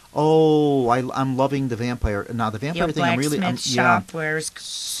 Oh, I'm loving the vampire. Now the The vampire old thing, I'm really, blacksmith yeah, shop where it's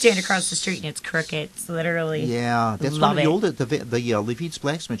stand across the street and it's crickets, literally. yeah. That's Love one of the it. oldest, the Levitte's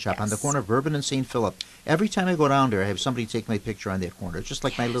blacksmith shop on the Yes. corner of Bourbon and St. Philip. Every time I go down there, I have somebody take my picture on that corner. It's just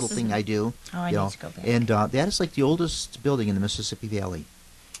like my little thing I do. Oh, I you need know. to go back. And that is like the oldest building in the Mississippi Valley,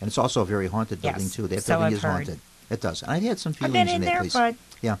 and it's also a very haunted building Yes, too. That so building I've is heard. haunted. It does. And I've had some I've feelings been in in that there, place. but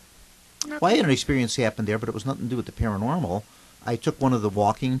Yeah. Well, I had an experience happen there, but it was nothing to do with the paranormal. I took one of the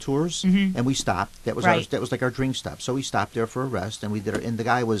walking tours, and we stopped. That was Right. that was like our drink stop. So we stopped there for a rest, and we did. And the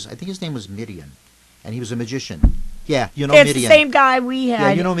guy was, I think his name was Midian, and he was a magician. Yeah, you know it's Midian. the same guy we had.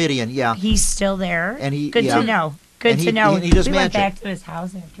 Yeah, you know Midian. Yeah, He's still there. And he- Good yeah. to know. Good And to he- know. and he does we went magic. back to his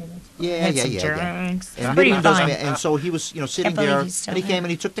house after this. Yeah, Had yeah, some yeah, yeah. drinks. And Pretty Midian does fun. and so he was, sitting believe there, he's still and he came there.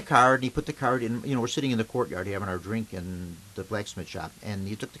 and he took the card, and he put the card in. We're sitting in the courtyard having our drink in the blacksmith shop, and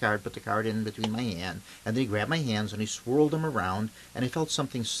he took the card, put the card in between my hand, and then he grabbed my hands and he swirled them around, and I felt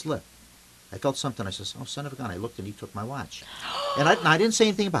something slip. I felt something. I says, "Oh, son of a gun!" I looked, and he took my watch, and I didn't say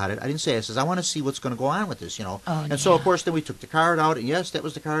anything about it. I didn't say. I says, "I want to see what's going to go on with this," Oh, and so of course then we took the card out, and yes, that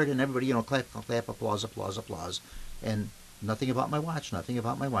was the card, and everybody, clap, clap, applause, applause, applause, and nothing about my watch, nothing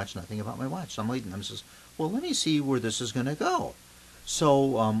about my watch, nothing about my watch. So I'm waiting. I says, "Well, let me see where this is going to go."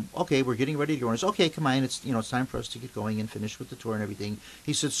 So, okay, we're getting ready to go. And I said, "Okay, come on, it's time for us to get going and finish with the tour and everything."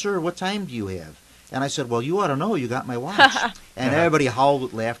 He said, "Sir, what time do you have?" And I said, "Well, you ought to know. You got my watch." And everybody howled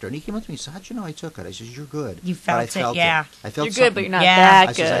with laughter. And he came up to me and said, "How'd you know I took it?" I says, "You're good." You But I felt it, yeah. I felt You're good, but you're not Yeah. that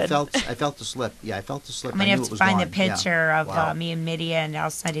I good. says, I felt the slip. Yeah, I felt the slip. I'm gonna I have knew it to was find gone. the picture Yeah. of Wow. me and Midia, and I'll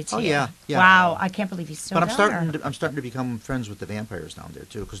send it to Oh, you. yeah, yeah. Wow, I can't believe he's still But down there. I'm starting to become friends with the vampires down there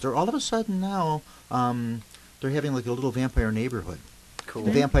too, because they're all of a sudden now they're having like a little vampire neighborhood. Cool.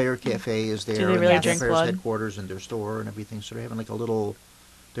 The Vampire Cafe is there, they and really the drink Vampire's blood? headquarters and their store and everything. So they're having like a little.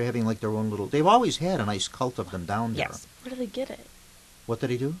 They're having like their own little. They've always had a nice cult of them down there. Yes. Where do they get it? What did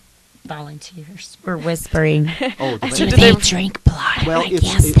he do? Volunteers. We're whispering. Oh, the Do va- they drink blood? well, Like, it's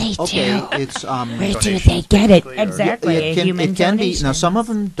yes, they okay. do. It's Where do Donations, they get it? basically, or- Exactly. it can, Human it can be. Now, donations. some of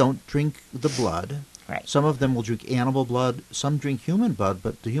them don't drink the blood. Right. Some of them will drink animal blood. Some drink human blood,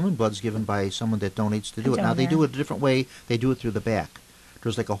 but the human blood's given by someone that donates to do A it. Now, they do donor. it a different way. They do it through the back.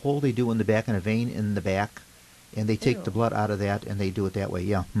 There's like a hole they do in the back and a vein in the back, and they take the blood out of that, and they do it that way.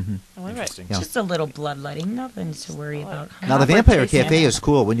 Yeah. Mm-hmm. I wonder Interesting. Yeah. Just a little bloodletting, nothing to worry about. Now the Vampire Cafe is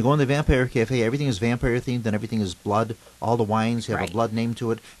cool. When you go in the Vampire Cafe, everything is vampire themed, and everything is blood. All the wines have a blood name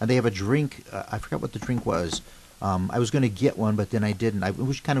to it, and they have a drink. I forgot what the drink was. I was going to get one, but then I didn't. I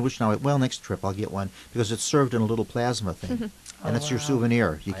kind of wish now. Well, next trip I'll get one because it's served in a little plasma thing, and it's your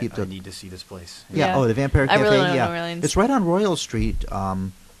souvenir. You keep I need to see this place. Yeah. Oh, the Vampire Cafe. I really want to yeah. New Orleans. It's right on Royal Street,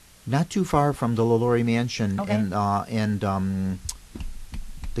 not too far from the LaLaurie Mansion and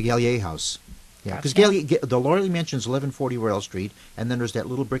the Gallier House. Yeah, because the LaLaurie Mansion is 1140 Royal Street, and then there's that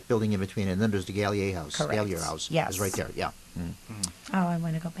little brick building in between, and then there's the Gallier House. Correct. Gallier House is right there. Yeah. Oh, I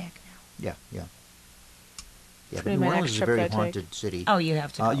want to go back now. Yeah. Yeah. Yeah, It's but gonna New be my Orleans next is a trip very that I haunted city. Oh, you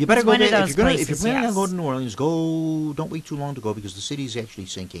have to go. You better It's go one back of if those you're planning on places, going to New Orleans. Don't wait too long to go because the city's actually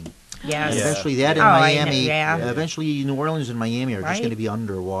sinking. Yes. Yeah. Eventually, that and Oh, I know, Miami. yeah. Eventually, New Orleans and Miami are just going to be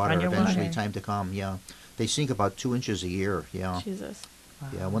underwater. Underwater. Eventually, time to come. Yeah, they sink about 2 inches a year. Yeah. Jesus.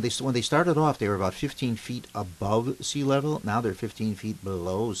 Yeah, when they started off, they were about 15 feet above sea level. Now they're 15 feet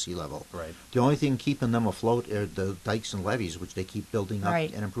below sea level. Right. The only thing keeping them afloat are the dikes and levees, which they keep building up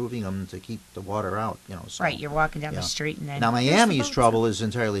Right. and improving them to keep the water out. So. Right, you're walking down Yeah. the street and then... Now Here's the Miami's boats. trouble is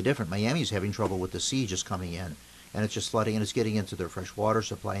entirely different. Miami's having trouble with the sea just coming in, and it's just flooding, and it's getting into their fresh water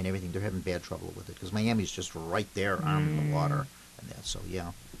supply and everything. They're having bad trouble with it because Miami's just right there on the water, and that. So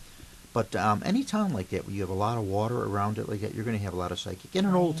yeah. But any town like that, where you have a lot of water around it like that, you're going to have a lot of psychic. In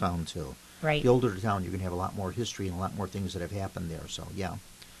an old town, too. Right. The older the town, you're going to have a lot more history and a lot more things that have happened there. So, yeah.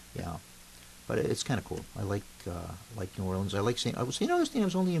 But it's kind of cool. I like New Orleans. I like St. Augustine. I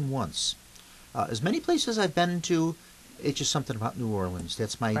was only in once. As many places I've been to, it's just something about New Orleans.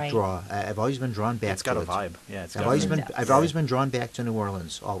 That's my draw. I've always been drawn back It's got to a it. vibe. Yeah, I've always been drawn back to New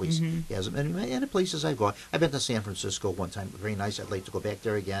Orleans. Always. Yes, and the places I go. I've been to San Francisco one time. Very nice. I'd like to go back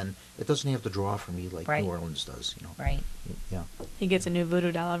there again. It doesn't have the draw for me like New Orleans does. Right. Yeah. He gets a new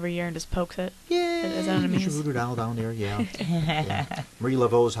voodoo doll every year and just pokes it. Yeah. Is that what it There's your means? voodoo doll down there. Yeah. Marie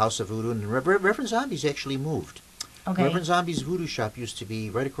Laveau's House of Voodoo, and Reverend Zombie's actually moved. Okay. Reverend Zombie's voodoo shop used to be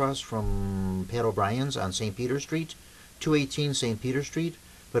right across from Pat O'Brien's on St. Peter Street, 218 St. Peter Street,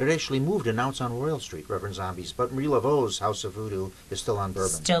 but it actually moved, and now it's on Royal Street, Reverend Zombie's. But Marie Laveau's House of Voodoo is still on Bourbon.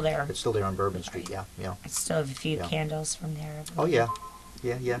 Still there. It's still there on Bourbon Street, yeah. I still have a few candles from there. Oh, yeah.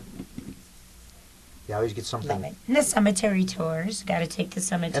 Yeah, I always get something. Love it. And the cemetery tours. Got to take the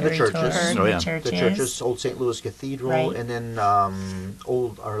cemetery And the churches. tours. Oh, yeah. The The churches, Old St. Louis Cathedral, Right. and then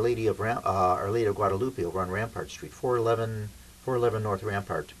Old Our Lady of Guadalupe over on Rampart Street, 411 North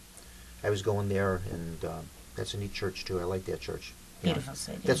Rampart. I was going there, and that's a neat church too. I like that church. Yeah. Beautiful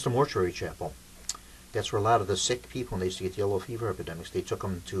city. That's the mortuary chapel. That's where a lot of the sick people, when they used to get yellow fever epidemics, they took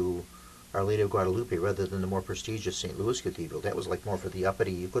them to Our Lady of Guadalupe rather than the more prestigious St. Louis Cathedral. That was like more for the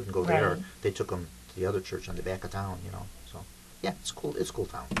uppity. You couldn't go there. Right. They took them to the other church on the back of town. So yeah, it's cool. It's a cool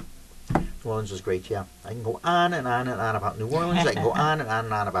town. New Orleans is great, yeah. I can go on and on and on about New Orleans. I can go on and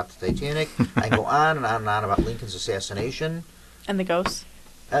on about the Titanic. I can go on and on about Lincoln's assassination. And the ghosts.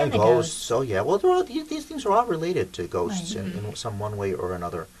 And the ghosts. ghosts. So, yeah. Well, these things are all related to ghosts in some one way or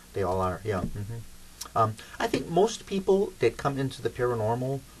another. They all are, yeah. I think most people that come into the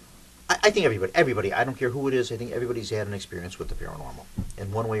paranormal, I think everybody, I don't care who it is, I think everybody's had an experience with the paranormal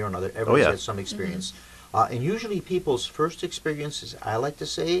in one way or another. Everybody's had some experience. And usually people's first experiences, I like to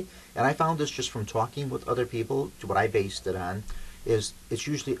say, and I found this just from talking with other people, to what I based it on, is it's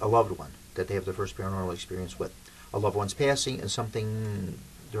usually a loved one that they have their first paranormal experience with. A loved one's passing and something,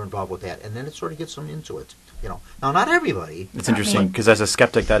 they're involved with that. And then it sort of gets them into it. Now, not everybody. It's interesting because as a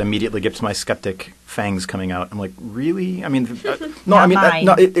skeptic, that immediately gets my skeptic fangs coming out. I'm like, really? I mean, no,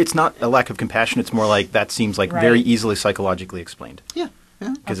 it's not a lack of compassion. It's more like that seems like very easily psychologically explained. Yeah.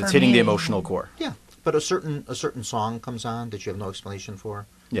 Because it's hitting the emotional core. Yeah. But a certain song comes on that you have no explanation for.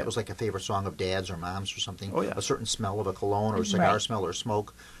 Yeah. It was like a favorite song of Dad's or Mom's or something. Oh, yeah. A certain smell of a cologne or a cigar smell or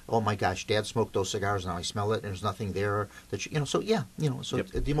smoke. Oh my gosh, Dad smoked those cigars, now I smell it, and there's nothing there that so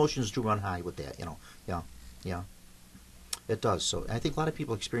the emotions do run high with that. Yeah. It does. So I think a lot of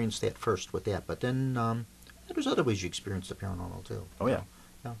people experience that first with that, but then there's other ways you experience the paranormal too. Oh yeah.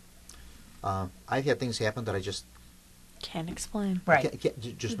 Yeah. I've had things happen that I just can't explain. Right.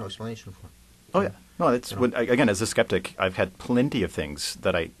 Just no explanation for. Oh yeah. No, it's again, as a skeptic, I've had plenty of things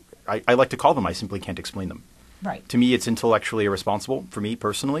that I like to call them. I simply can't explain them. Right. To me, it's intellectually irresponsible for me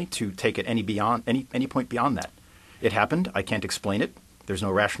personally to take it any point beyond that. It happened. I can't explain it. There's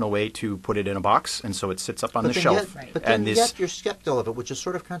no rational way to put it in a box, and so it sits up on the shelf. But then yet you're skeptical of it, which is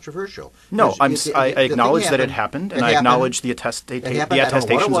sort of controversial. No, I acknowledge that it happened, and I acknowledge the attestations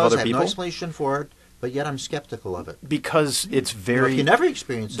of other I have people. no explanation for it. but yet I'm skeptical of it. Because it's very... If you never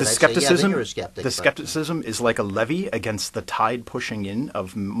experienced it, the I'd skepticism, say, yeah, then you're a skeptic. the skepticism is like a levee against the tide pushing in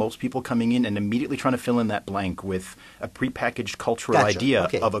of most people coming in and immediately trying to fill in that blank with a prepackaged cultural idea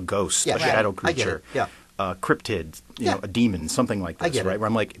of a ghost, a shadow creature, a cryptid, you know, a demon, something like this, right? Where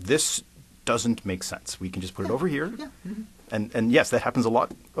I'm like, this doesn't make sense. We can just put it over here. Yeah. And yes, that happens a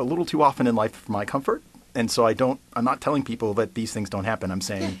little too often in life for my comfort. And so I'm not telling people that these things don't happen. I'm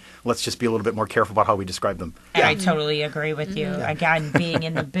saying let's just be a little bit more careful about how we describe them. And I totally agree with you. Again, being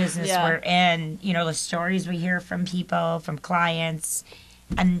in the business we're in, you know, the stories we hear from people, from clients,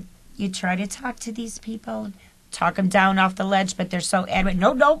 and you try to talk to these people, talk them down off the ledge, but they're so adamant.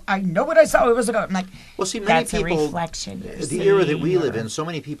 No, I know what I saw. It was a ghost. I'm like, well, see, many that's people, a reflection. The era that we live in, so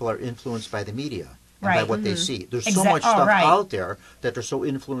many people are influenced by the media. And by what they see. There's so much stuff out there that they're so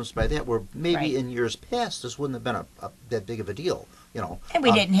influenced by that, where maybe in years past this wouldn't have been that big of a deal, you know. And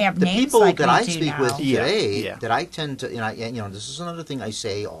we didn't have the names people like that we I do speak now. with today, that I tend to, you know, this is another thing I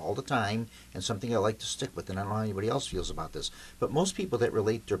say all the time, and something I like to stick with, and I don't know how anybody else feels about this, but most people that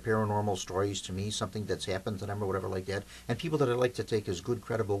relate their paranormal stories to me, something that's happened to them or whatever like that, and people that I like to take as good,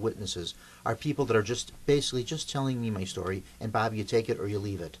 credible witnesses, are people that are just basically just telling me my story, and Bob, you take it or you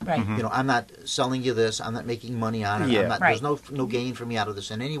leave it. Right. You know, I'm not selling you this, I'm not making money on it, Yeah. I'm not, there's no gain for me out of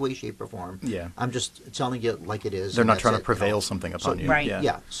this in any way, shape, or form. Yeah. I'm just telling you like it is. They're not trying to it, prevail you know. something upon you. Right. Yeah.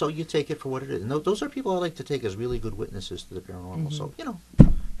 Yeah, so you take it for what it is. And those are people I like to take as really good witnesses to the paranormal. So, you know,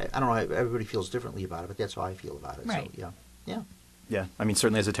 I don't know, everybody feels differently about it, but that's how I feel about it. Right. So, yeah. Yeah. I mean,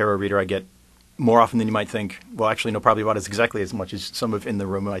 certainly as a tarot reader, I get more often than you might think. Well, actually, no, probably about exactly as much as some of in the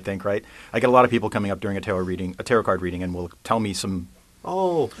room, I think, right? I get a lot of people coming up during a tarot card reading, and will tell me some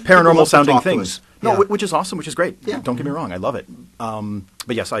paranormal sounding things. No, which is awesome, which is great. Yeah. Don't get me wrong, I love it.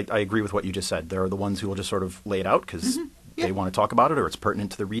 But yes, I agree with what you just said. There are the ones who will just sort of lay it out because they want to talk about it, or it's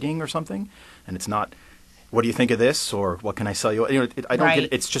pertinent to the reading or something, and it's not, what do you think of this, or what can I sell you? You know, I don't get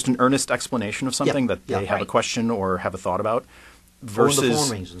it. It's just an earnest explanation of something that they have a question or have a thought about. Versus, when the phone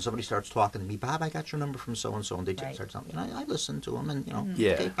rings and somebody starts talking to me, Bob, I got your number from so and so, and they start telling me, and I listen to them, and you know,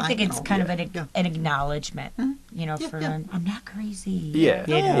 okay, fine, I think it's kind of an acknowledgement, you know, for I'm not crazy. Yeah,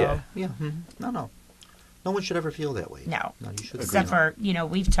 you know? No one should ever feel that way. No, you should. Except for, you know,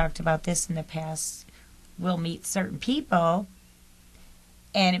 we've talked about this in the past. We'll meet certain people,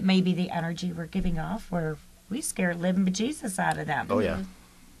 and it may be the energy we're giving off where we scare living bejesus out of them. Oh yeah.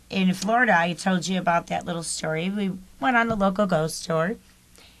 In Florida, I told you about that little story. We went on the local ghost tour.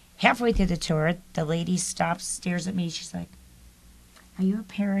 Halfway through the tour, the lady stops, stares at me. She's like, "Are you a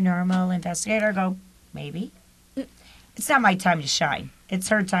paranormal investigator?" I go, "Maybe." It's not my time to shine. It's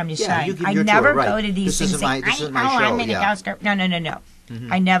her time to shine. You give I your never tour, go to these things saying, this isn't my "I know show." I'm in a ghost tour." No.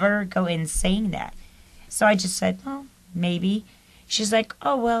 I never go in saying that. So I just said, "Oh, maybe." She's like,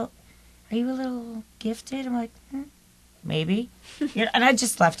 "Oh, well, are you a little gifted?" I'm like, maybe. You know, and I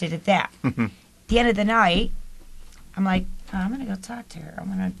just left it at that. At the end of the night, I'm like, I'm going to go talk to her. I'm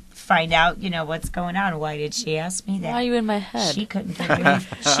going to find out, you know, what's going on. Why did she ask me that? Why are you in my head? She couldn't get away.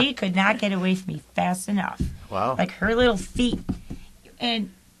 She could not get away from me fast enough. Wow. Like her little feet. And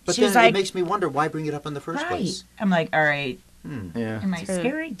But she then was like, it makes me wonder, why bring it up in the first place? I'm like, all right. Yeah. Am I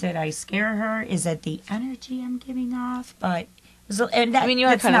scary? Did I scare her? Is it the energy I'm giving off? But and that, I mean, you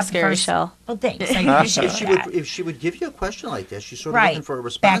are kind of scary, Shell. Well, thanks. I appreciate that. If she would give you a question like that, she's sort of looking for a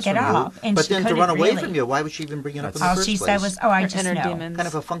response Back it from up. you. And But she then to couldn't run away really. from you, why would she even bring it up in the All first she place? said was, I Her just inner know. demons. Kind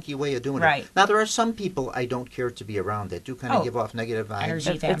of a funky way of doing Right. it. Now, there are some people I don't care to be around that do kind of give off negative vibes.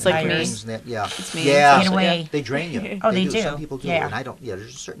 Energy It's like me. vampires. It's me. Yeah, Get away. they drain you. Oh, they do. Some people do, Yeah. and I don't. Yeah,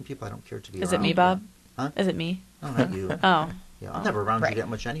 there's certain people I don't care to be around. Is it me, Bob? Huh? Is it me? No, not you. Oh. Yeah, I'm never around Right. you that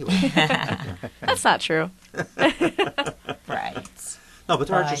much anyway. That's not true. Right. No, but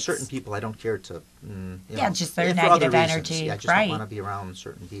there are But- just certain people I don't care to. just their for other negative reasons. energy, Yeah, I just right. don't want to be around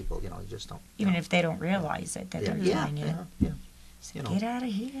certain people. You know, you just don't. Even if they don't realize it, that they're doing it. So You know. get out of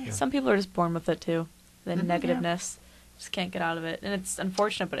here. Some people are just born with it too. The negativeness. Just can't get out of it. And it's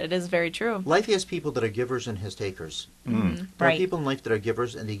unfortunate, but it is very true. Life has people that are givers and has takers. There are Right. people in life that are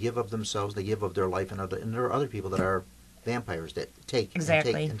givers and they give of themselves, they give of their life, and there are other people that are vampires that take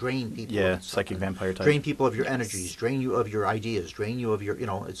Exactly. and drain people. Yeah, and stuff, psychic and vampire type. Drain people of your energies, drain you of your ideas, drain you of your, you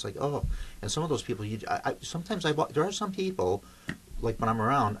know, it's like, oh. And some of those people, sometimes there are some people, like when I'm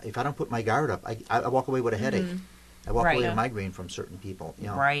around, if I don't put my guard up, I walk away with a headache. I walk away with a migraine from certain people. You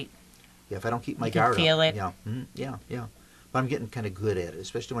know? Right. Yeah, if I don't keep my You can guard feel up. it. Yeah. Yeah. But I'm getting kind of good at it,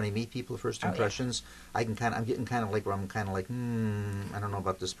 especially when I meet people. First impressions, I'm getting kind of like where I'm kind of like, I don't know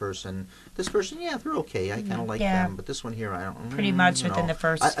about this person. This person, yeah, they're okay. I kind of like them, but this one here, I don't. Pretty much you within know. the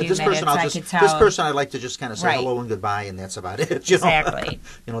first few this minutes, person, I could tell. This person, I like to just kind of say Right. hello and goodbye, and that's about it. You know? Exactly.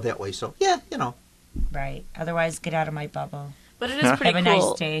 You know, that way. So yeah, you know. Right. Otherwise, get out of my bubble. But it is pretty Have a cool.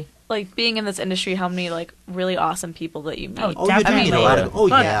 nice day. Like being in this industry, how many like really awesome people that you meet. Oh, Oh, you do definitely. meet a lot of. Oh,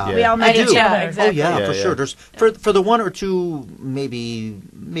 Look, yeah. we all met I do. each Yeah, other. exactly. Oh yeah, Yeah, for yeah. sure. There's for the one or two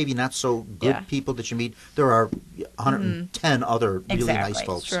maybe not so good Yeah. people that you meet. There are 110 other really nice Exactly.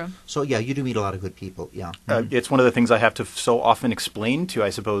 folks. True. So yeah, you do meet a lot of good people. Yeah. It's one of the things I have to so often explain to, I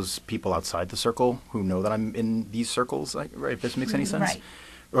suppose, people outside the circle who know that I'm in these circles. Right? If this makes any sense. Right.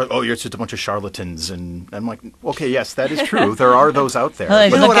 Or, oh, you're just a bunch of charlatans, and I'm like, okay, yes, that is true. There are those out there. Well,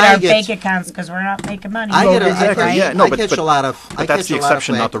 You know look what at I our get- bank accounts because we're not making money. I get exactly, I, yeah. No, I but- catch but- a lot of. but that's the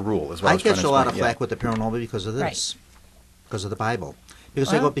exception, not the rule, is what I I was trying catch to a lot of explain, yeah. flack with the paranormal because of this, because of the Bible. Because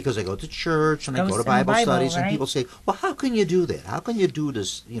Well, I go to church and I ghosts go to in the Bible Bible, studies, and right? people say, "Well, how can you do that? How can you do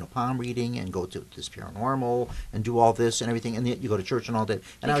this, palm reading and go to this paranormal and do all this and everything, and yet you go to church and all that?"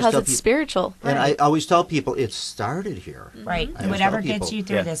 And I always Because tell it's people, spiritual. and I always tell people, it started here. Right. I always Whatever tell gets people, you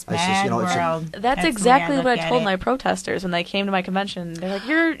through yeah. this I says, mad it's a- world. That's the exactly way what look I at told it. my protesters when they came to my convention. They're like,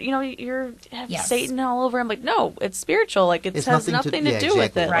 "You have Yes. Satan all over." I'm like, "No, it's spiritual. Like it It's has nothing to- nothing to yeah, do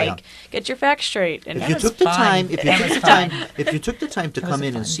with exactly, it. right. Like get your facts straight." And If That you was took the fun. time, if you That took was the time, fun. if you took the time to That was come a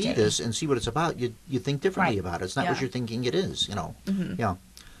in and fun see day. this and see what it's about, you think differently Right. about it. It's not Yeah. what you're thinking it is. Yeah.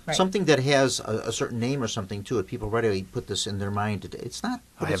 Right. Something that has a certain name or something to it, people right away put this in their mind. It's not.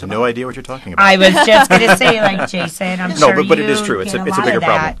 I what have it's no about. idea what you're talking about. I was just going to say, like Jason, I'm no, sure but it is you true. It's get a lot bigger of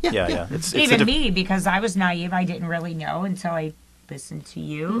problem. that. Yeah. It's Even me, because I was naive, I didn't really know until I listened to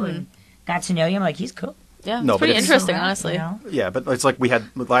you and got to know you. I'm like, he's cool. yeah, No, it's but pretty it's- interesting, You honestly. know? Yeah, but it's like we had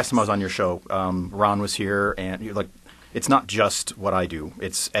last time I was on your show. Ron was here, and you're like, it's not just what I do;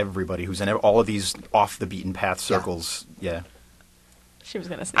 it's everybody who's in all of these off the beaten path circles. Yeah, She was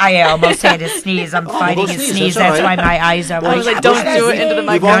gonna sneeze. I almost had to sneeze. I'm fighting go a sneeze, sneeze. that's That's all why right. my eyes are. I was like, "Don't do it into the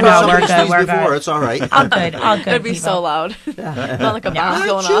We've all microphone." No, had we're somebody good, sneeze we're before. good. It's all right. All good. All good. It'd be people. so loud. Not like a bomb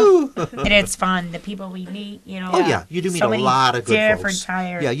going off. Achoo! And it's fun. The people we meet, Oh yeah, you do meet so a many lot of good different folks.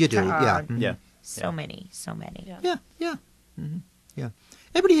 tires. Yeah, you do. Yeah. yeah. So many. Yeah. Yeah. Yeah.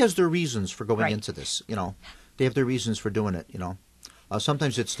 Everybody has their reasons for going Right. into this. They have their reasons for doing it.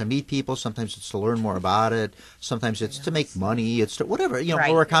 Sometimes it's to meet people. Sometimes it's to learn more about it. Sometimes it's to make money. It's to whatever. Right.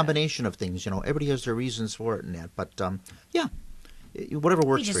 Or a combination of things. Everybody has their reasons for it and that. But yeah, whatever We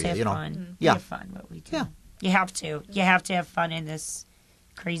works just for have you. fun. Yeah. We have fun what we do. Yeah. You have to. You have to have fun in this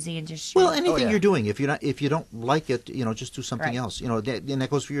crazy industry. Well, anything yeah. you're doing, if you don't like it, just do something Right. else. And that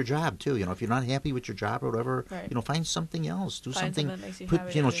goes for your job too. If you're not happy with your job or whatever, Right. find something else. Do Find something. something that makes you Put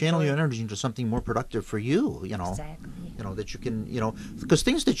happy that you channel your enjoy. energy into something more productive for you. Exactly. That you can, because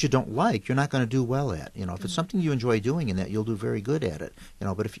things that you don't like, you're not going to do well at. If Mm-hmm. it's something you enjoy doing and that, you'll do very good at it.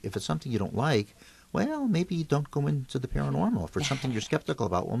 But if it's something you don't like, well, maybe you don't go into the paranormal. If it's something you're skeptical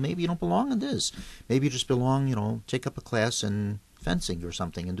about, well, maybe you don't belong in this. Maybe you just belong, take up a class in fencing or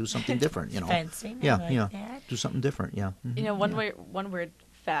something and do something different. Fencing. I Yeah, like yeah. that. Do something different. Yeah. Mhm. One weird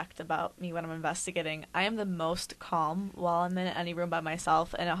fact about me when I'm investigating, I am the most calm while I'm in any room by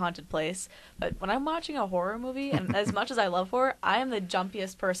myself in a haunted place. But when I'm watching a horror movie, and as much as I love horror, I am the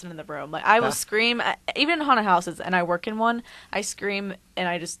jumpiest person in the room. Like I will scream, even in haunted houses, and I work in one. I scream and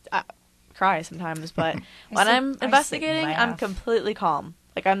I cry sometimes. But when sit- I'm I sit and investigating, I'm laugh. completely calm.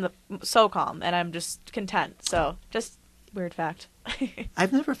 Like I'm so calm, and I'm just content. So just weird fact.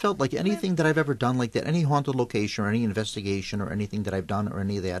 I've never felt like anything that I've ever done like that, any haunted location or any investigation or anything that I've done or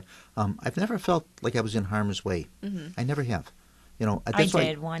any of that, I've never felt like I was in harm's way. I never have. I That's why.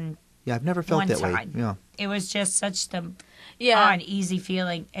 did one. Yeah, I've never felt one that way. time. Yeah. It was just such the Yeah. uneasy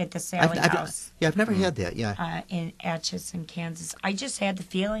feeling at the Sally House I've never had that. Yeah. in Atchison, Kansas. I just had the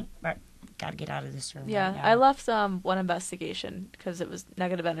feeling, but gotta get out of this room. Yeah, right now. I left one investigation because it was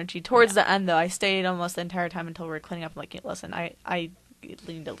negative energy. Towards the end, though, I stayed almost the entire time until we were cleaning up. I'm like, listen, I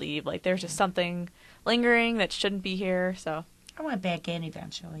need to leave. Like, there's just something lingering that shouldn't be here. So I went back in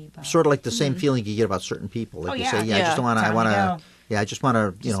eventually, but Sort of like the same feeling you get about certain people. Like Oh, you yeah. say, I Yeah. just don't want to. I Time want to to. go. Yeah, I just want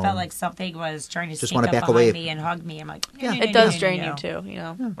to. just felt like something was trying to just sneak wanna up back behind away. me and hug me. I'm like, Yeah. it does drain you too.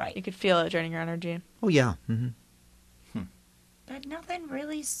 Right. You could feel it draining your energy. Oh yeah. Mm-hmm. But nothing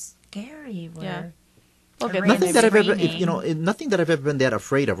really scary. Yeah. Where We'll get Nothing Nothing that I've ever, screaming. nothing that I've ever been that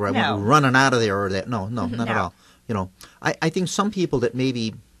afraid of, where I No. went running out of there or that. No, not at No. all. I think some people that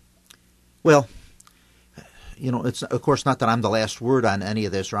maybe, well, it's of course not that I'm the last word on any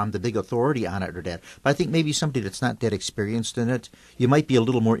of this or I'm the big authority on it or that, but I think maybe somebody that's not that experienced in it, you might be a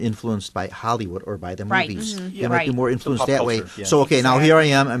little more influenced by Hollywood or by the Right. movies. Mhm. You might be Right. more influenced pop that way. culture, yeah. So okay, now here I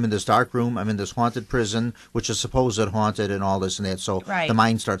Exactly. am. I'm in this dark room. I'm in this haunted prison, which is supposed haunted and all this and that. So Right. the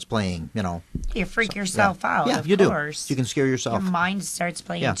mind starts playing. you freak yourself out. Yeah, of you do. course. You can scare yourself. Your mind starts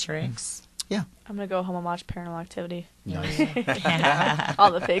playing Yeah. tricks. Yeah. I'm going to go home and watch Paranormal Activity. Yeah. All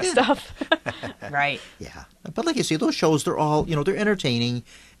the fake stuff. Right. Yeah, but like I say, those shows, they're all, they're entertaining,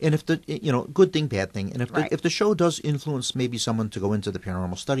 and if the, good thing, bad thing, and if the show does influence maybe someone to go into the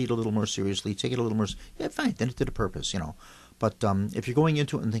paranormal, study it a little more seriously, take it a little more, yeah, fine, then it did a purpose, But if you're going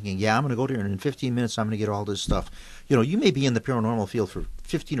into it and thinking, yeah, I'm going to go there and in 15 minutes I'm going to get all this stuff, you may be in the paranormal field for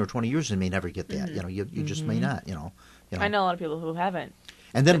 15 or 20 years and may never get that. You just may not. I know a lot of people who haven't.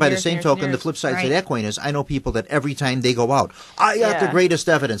 And then But by the years, same years, token, years. the flip side to Right. that coin is I know people that every time they go out, I got the Yeah. greatest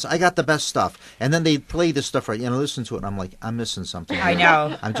evidence, I got the best stuff, and then they play this stuff right, listen to it, and I'm like, I'm missing something. I here.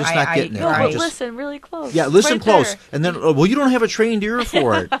 know. I'm just I- not I- getting it. No, I'm but just- listen really close. Yeah, listen Right close, there. and then well, you don't have a trained ear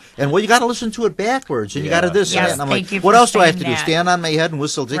for it, and well, you got to listen to it backwards, and you got to this Yes, and that. And I'm thank like, you what for else do I have to saying do? that. Stand on my head and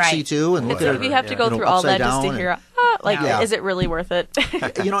whistle Dixie Right. too, and look It's at like it. we have to go through all that upside just to down hear, and- Yeah. is it really worth it?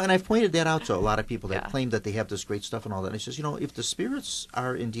 And I pointed that out to a lot of people that Yeah. claim that they have this great stuff and all that. And I says, if the spirits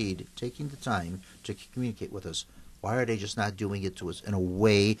are indeed taking the time to communicate with us, why are they just not doing it to us in a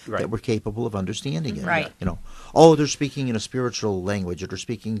way Right. that we're capable of understanding it? Right. They're speaking in a spiritual language, or they're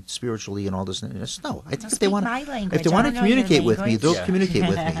speaking spiritually and all this. And it's, no, I think if they Speak want, my language. if they I want to don't know your communicate with me, language. they'll Yeah. communicate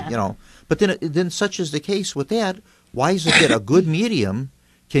with me. But then such is the case with that. Why is it that a good medium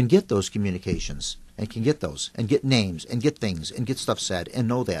can get those communications and can get those and get names and get things and get stuff said and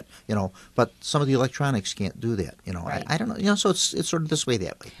know that, but some of the electronics can't do that, Right. I don't know, so it's sort of this way,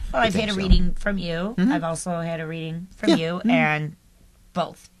 that way. Well, I've had a So- reading from you. I've also had a reading from Yeah. you, and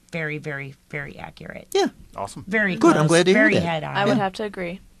both very, very, very accurate. Yeah, Awesome. Very Good, I'm close, glad to hear very that. head on. I would have to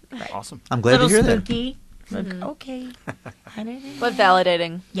agree. Awesome. I'm glad to Little hear that. spooky. Look, okay. But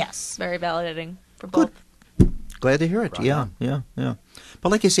validating. Yes. Very validating for Good. both. Glad to hear it. Right Yeah, on. yeah.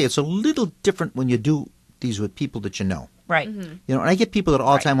 But like I say, it's a little different when you do these with people that you know. Right. Mm-hmm. And I get people that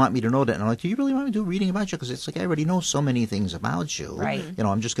all the Right. time want me to know that, and I'm like, do you really want me to do a reading about you? Because it's like, I already know so many things about you. Right.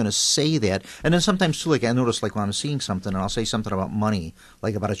 I'm just going to say that. And then sometimes, too, like, I notice, like, when I'm seeing something, and I'll say something about money,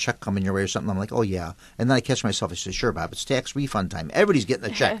 like about a check coming your way or something, I'm like, oh, yeah. And then I catch myself, I say, sure, Bob, it's tax refund time. Everybody's getting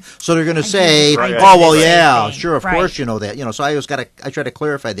a check. So they're going to say, Right. oh, well, Right. yeah, Right. sure, of Right. course you know that. So I try to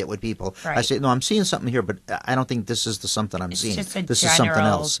clarify that with people. I Right. say, no, I'm seeing something here, but I don't think this is the something I'm It's seeing. just a This is something general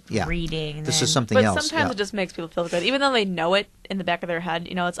else. Yeah. reading. This then- is something But else. sometimes yeah. it just makes people feel good. Even though they know it in the back of their head,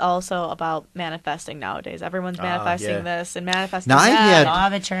 it's also about manifesting nowadays. Everyone's manifesting yeah. this and manifesting Now, I've that. had- Law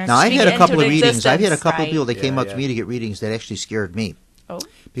of attraction. Now, I've Speak had it a couple into of readings. I've had a existence. couple of people that Right. came Yeah, up to yeah. me to get readings that actually scared me. Oh,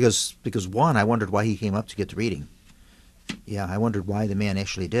 Because one, I wondered why he came up to get the reading. Yeah, I wondered why the man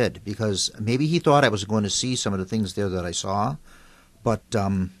actually did. Because maybe he thought I was going to see some of the things there that I saw. But,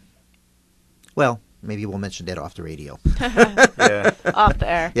 well, maybe we'll mention that off the radio. Yeah. off the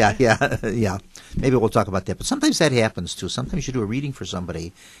air. Yeah. Maybe we'll talk about that. But sometimes that happens, too. Sometimes you do a reading for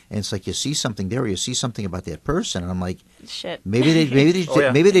somebody, and it's like you see something there, or you see something about that person, and I'm like, Shit. maybe they Oh,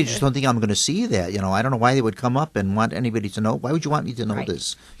 yeah. maybe they just don't think I'm going to see that. I don't know why they would come up and want anybody to know. Why would you want me to know Right.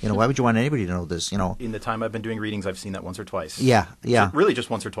 this? Why would you want anybody to know this? In the time I've been doing readings, I've seen that once or twice. Yeah. So really just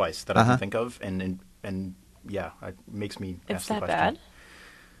once or twice that I Uh-huh. can think of, and yeah, it makes me It's ask the that question. bad?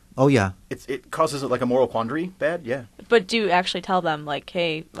 Oh yeah. It causes like a moral quandary. Bad, yeah. But do you actually tell them, like,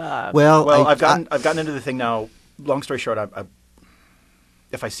 hey, Well, I've gotten into the thing now. Long story short,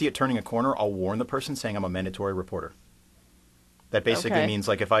 if I see it turning a corner, I'll warn the person, saying I'm a mandatory reporter. That basically Okay. means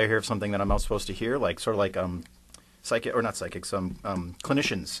like if I hear of something that I'm not supposed to hear, like sort of like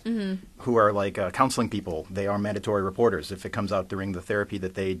clinicians who are like counseling people, they are mandatory reporters. If it comes out during the therapy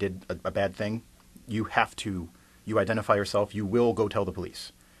that they did a bad thing, you identify yourself, you will go tell the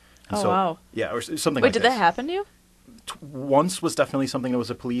police. And Oh, wow. Yeah, or something wait, like did this. that happen to you? Once was definitely something that was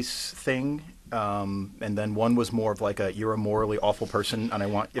a police thing, and then one was more of like you're a morally awful person, and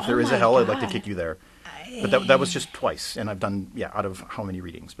if there is a my hell, I'd like to God. kick you there. But that was just twice, and I've done out of how many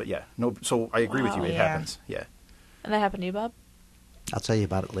readings? But yeah, no. So I agree with you. Wow. It Yeah. happens. Yeah. And that happened to you, Bob? I'll tell you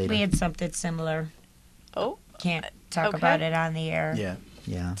about it later. We had something similar. Oh, Can't talk Okay. about it on the air. Yeah.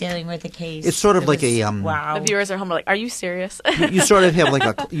 Yeah. Dealing with a case. It's sort of It like was- a, wow. the viewers at home are like, "Are you serious?" You sort of have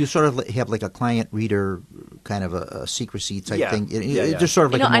like a client reader kind of a secrecy type Yeah. thing. Yeah. There's sort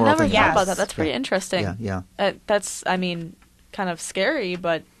of like a I moral never thing. thought Yes. about that. That's pretty interesting. Yeah. That's, kind of scary,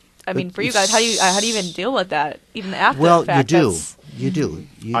 but But for you guys, how do you even deal with that? Even after Well, the fact, you do. that's- You do.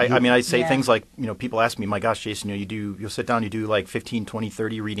 I say Yeah. things like, people ask me, my gosh, Jason, you'll sit down, you do like 15, 20,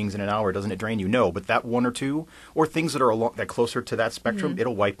 30 readings in an hour. Doesn't it drain you? No, but that one or two, or things that are that closer to that spectrum,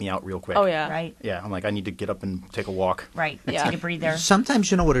 it'll wipe me out real quick. Oh yeah, Right. Yeah, I'm like, I need to get up and take a walk. Right. Yeah. Take a breather.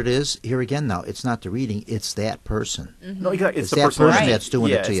 Sometimes you know what it is. Here again, now it's not the reading; it's that person. No, exactly. It's the that person personality. that's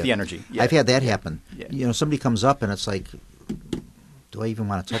doing yeah, it to it's you. the energy. Yeah. I've had that happen. Yeah. Somebody comes up and it's like, do I even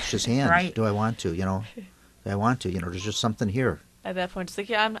want to touch his hand? Right. Do I want to? Do I want to? There's just something here. at that point, just like,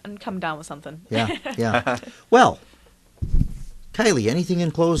 yeah, I'm coming down with something. Yeah, yeah. Well, Kylie, anything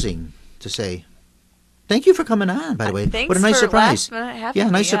in closing to say? Thank you for coming on, by the way. Thanks what a nice for surprise. last minute having Yeah,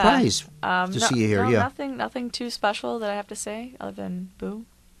 me, nice surprise to No, see you here. no, Yeah. nothing too special that I have to say other than boo.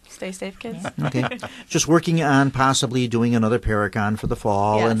 Stay safe, kids. Okay. Just working on possibly doing another Paracon for the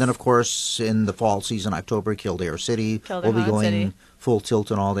fall. Yes. And then, of course, in the fall season, October, Kildare City. Kildare we'll be going City. full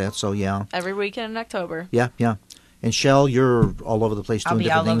tilt and all that. So, yeah. Every weekend in October. Yeah, yeah. And Shell, you're all over the place I'll doing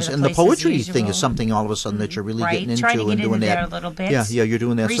be all different over things. the And the place as poetry usual. thing is something all of a sudden that you're really Right, getting into trying to get and into doing there that. a little bit. Yeah, yeah, you're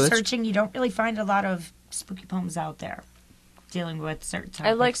doing that. So that's- Researching, you don't really find a lot of spooky poems out there dealing with certain topics.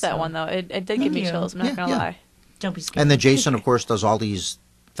 I like that so one, though. It did give Thank me you. chills, I'm not Yeah, going to yeah. lie. Don't be scared. And then Jason, of course, does all these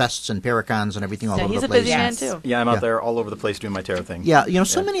fests and Paracons and everything all Yeah, over he's the a place. busy man, too. Yeah, I'm out Yeah. there all over the place doing my tarot thing. Yeah,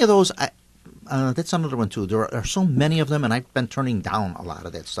 so many of those. That's another one too. There are so many of them, and I've been turning down a lot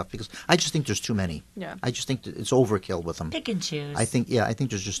of that stuff because I just think there's too many. Yeah. I just think that it's overkill with them. Pick and choose. I think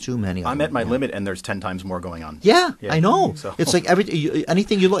there's just too many. Of I'm them. at my Yeah. limit, and there's 10 times more going on. Yeah, Yeah. I know. So- It's like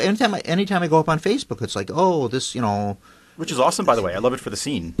anything you look. Anytime I go up on Facebook, it's like, oh, this, Which is awesome, by the way. I love it for the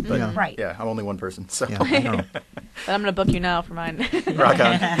scene. But Yeah. Right. yeah, I'm only one person. So Yeah, I know. But I'm going to book you now for mine. rock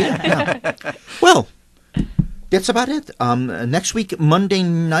on. Well, that's about it. Next week, Monday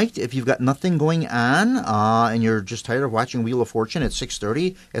night, if you've got nothing going on and you're just tired of watching Wheel of Fortune at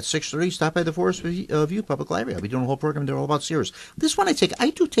 6:30, stop by the Forest View Public Library. I'll be doing a whole program there all about Sears. This one I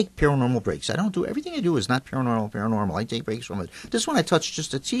do take paranormal breaks. I don't do everything I do is not paranormal. I take breaks from it. This one I touch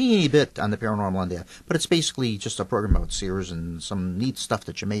just a teeny bit on the paranormal on there, but it's basically just a program about Sears and some neat stuff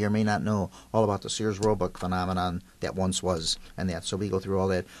that you may or may not know all about the Sears Roebuck phenomenon that once was and that. So we go through all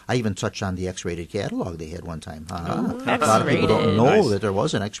that. I even touch on the X-rated catalog they had one time. A lot of people don't know Nice. that there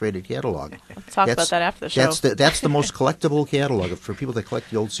was an X-rated catalog. Talk about that after the show. That's the most collectible catalog for people that collect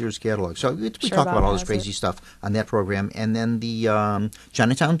the old Sears catalog. So we Sure talk about Bob all this has crazy it. stuff on that program. And then the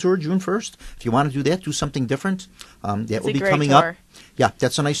Chinatown tour, June 1st. If you want to do that, do something different. That It's will a be great coming tour. up. Yeah,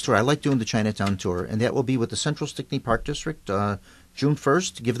 that's a nice tour. I like doing the Chinatown tour. And that will be with the Central Stickney Park District, June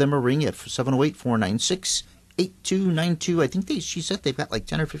 1st. Give them a ring at 708-496 8292. I think she said they've got like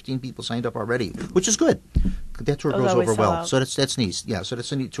 10 or 15 people signed up already, which is good. That tour Those goes always over sell well. out. So that's neat. Yeah, so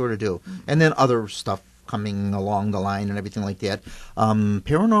that's a neat tour to do. And then other stuff coming along the line and everything like that.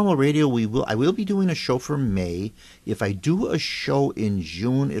 Paranormal Radio, I will be doing a show for May. If I do a show in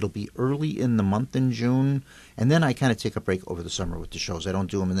June, it'll be early in the month in June. And then I kind of take a break over the summer with the shows. I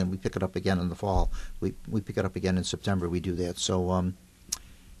don't do them, and then we pick it up again in the fall. We pick it up again in September. We do that. So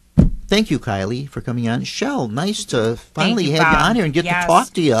thank you, Kylie, for coming on. Shell, nice to finally you, have you Bob. on here and get Yes. to talk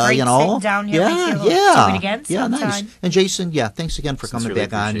to you. Great You know, sitting down here with yeah, you. yeah, Do it again yeah, nice. sometime. And Jason, thanks again for coming Sincerely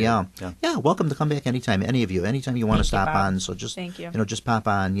back on. appreciate Yeah. it. Yeah, welcome to come back anytime. Any of you, anytime you want to Thank you, stop Bob. on. So just Thank you. just pop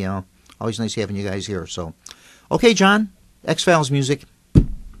on. Always nice having you guys here. So, okay, John, X-Files music.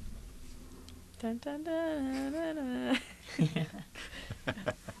 Dun, dun, dun, dun, dun.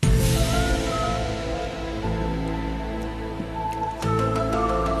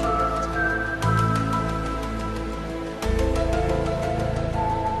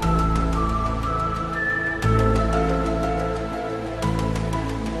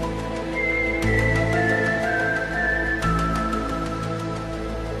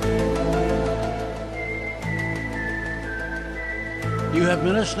 You have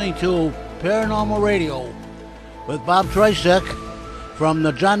been listening to Paranormal Radio with Bob Trzeciak from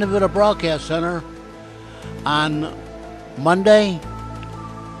the John DeVita Broadcast Center on Monday,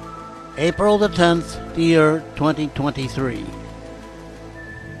 April the 10th, the year 2023.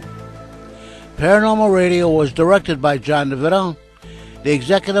 Paranormal Radio was directed by John DeVita. The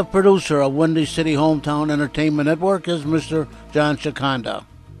executive producer of Windy City Hometown Entertainment Network is Mr. John Shikanda.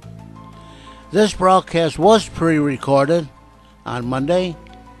 This broadcast was pre-recorded on Monday,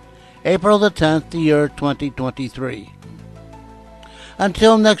 April the 10th, the year 2023.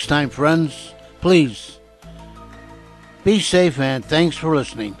 Until next time, friends, please be safe and thanks for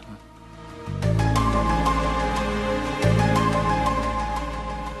listening.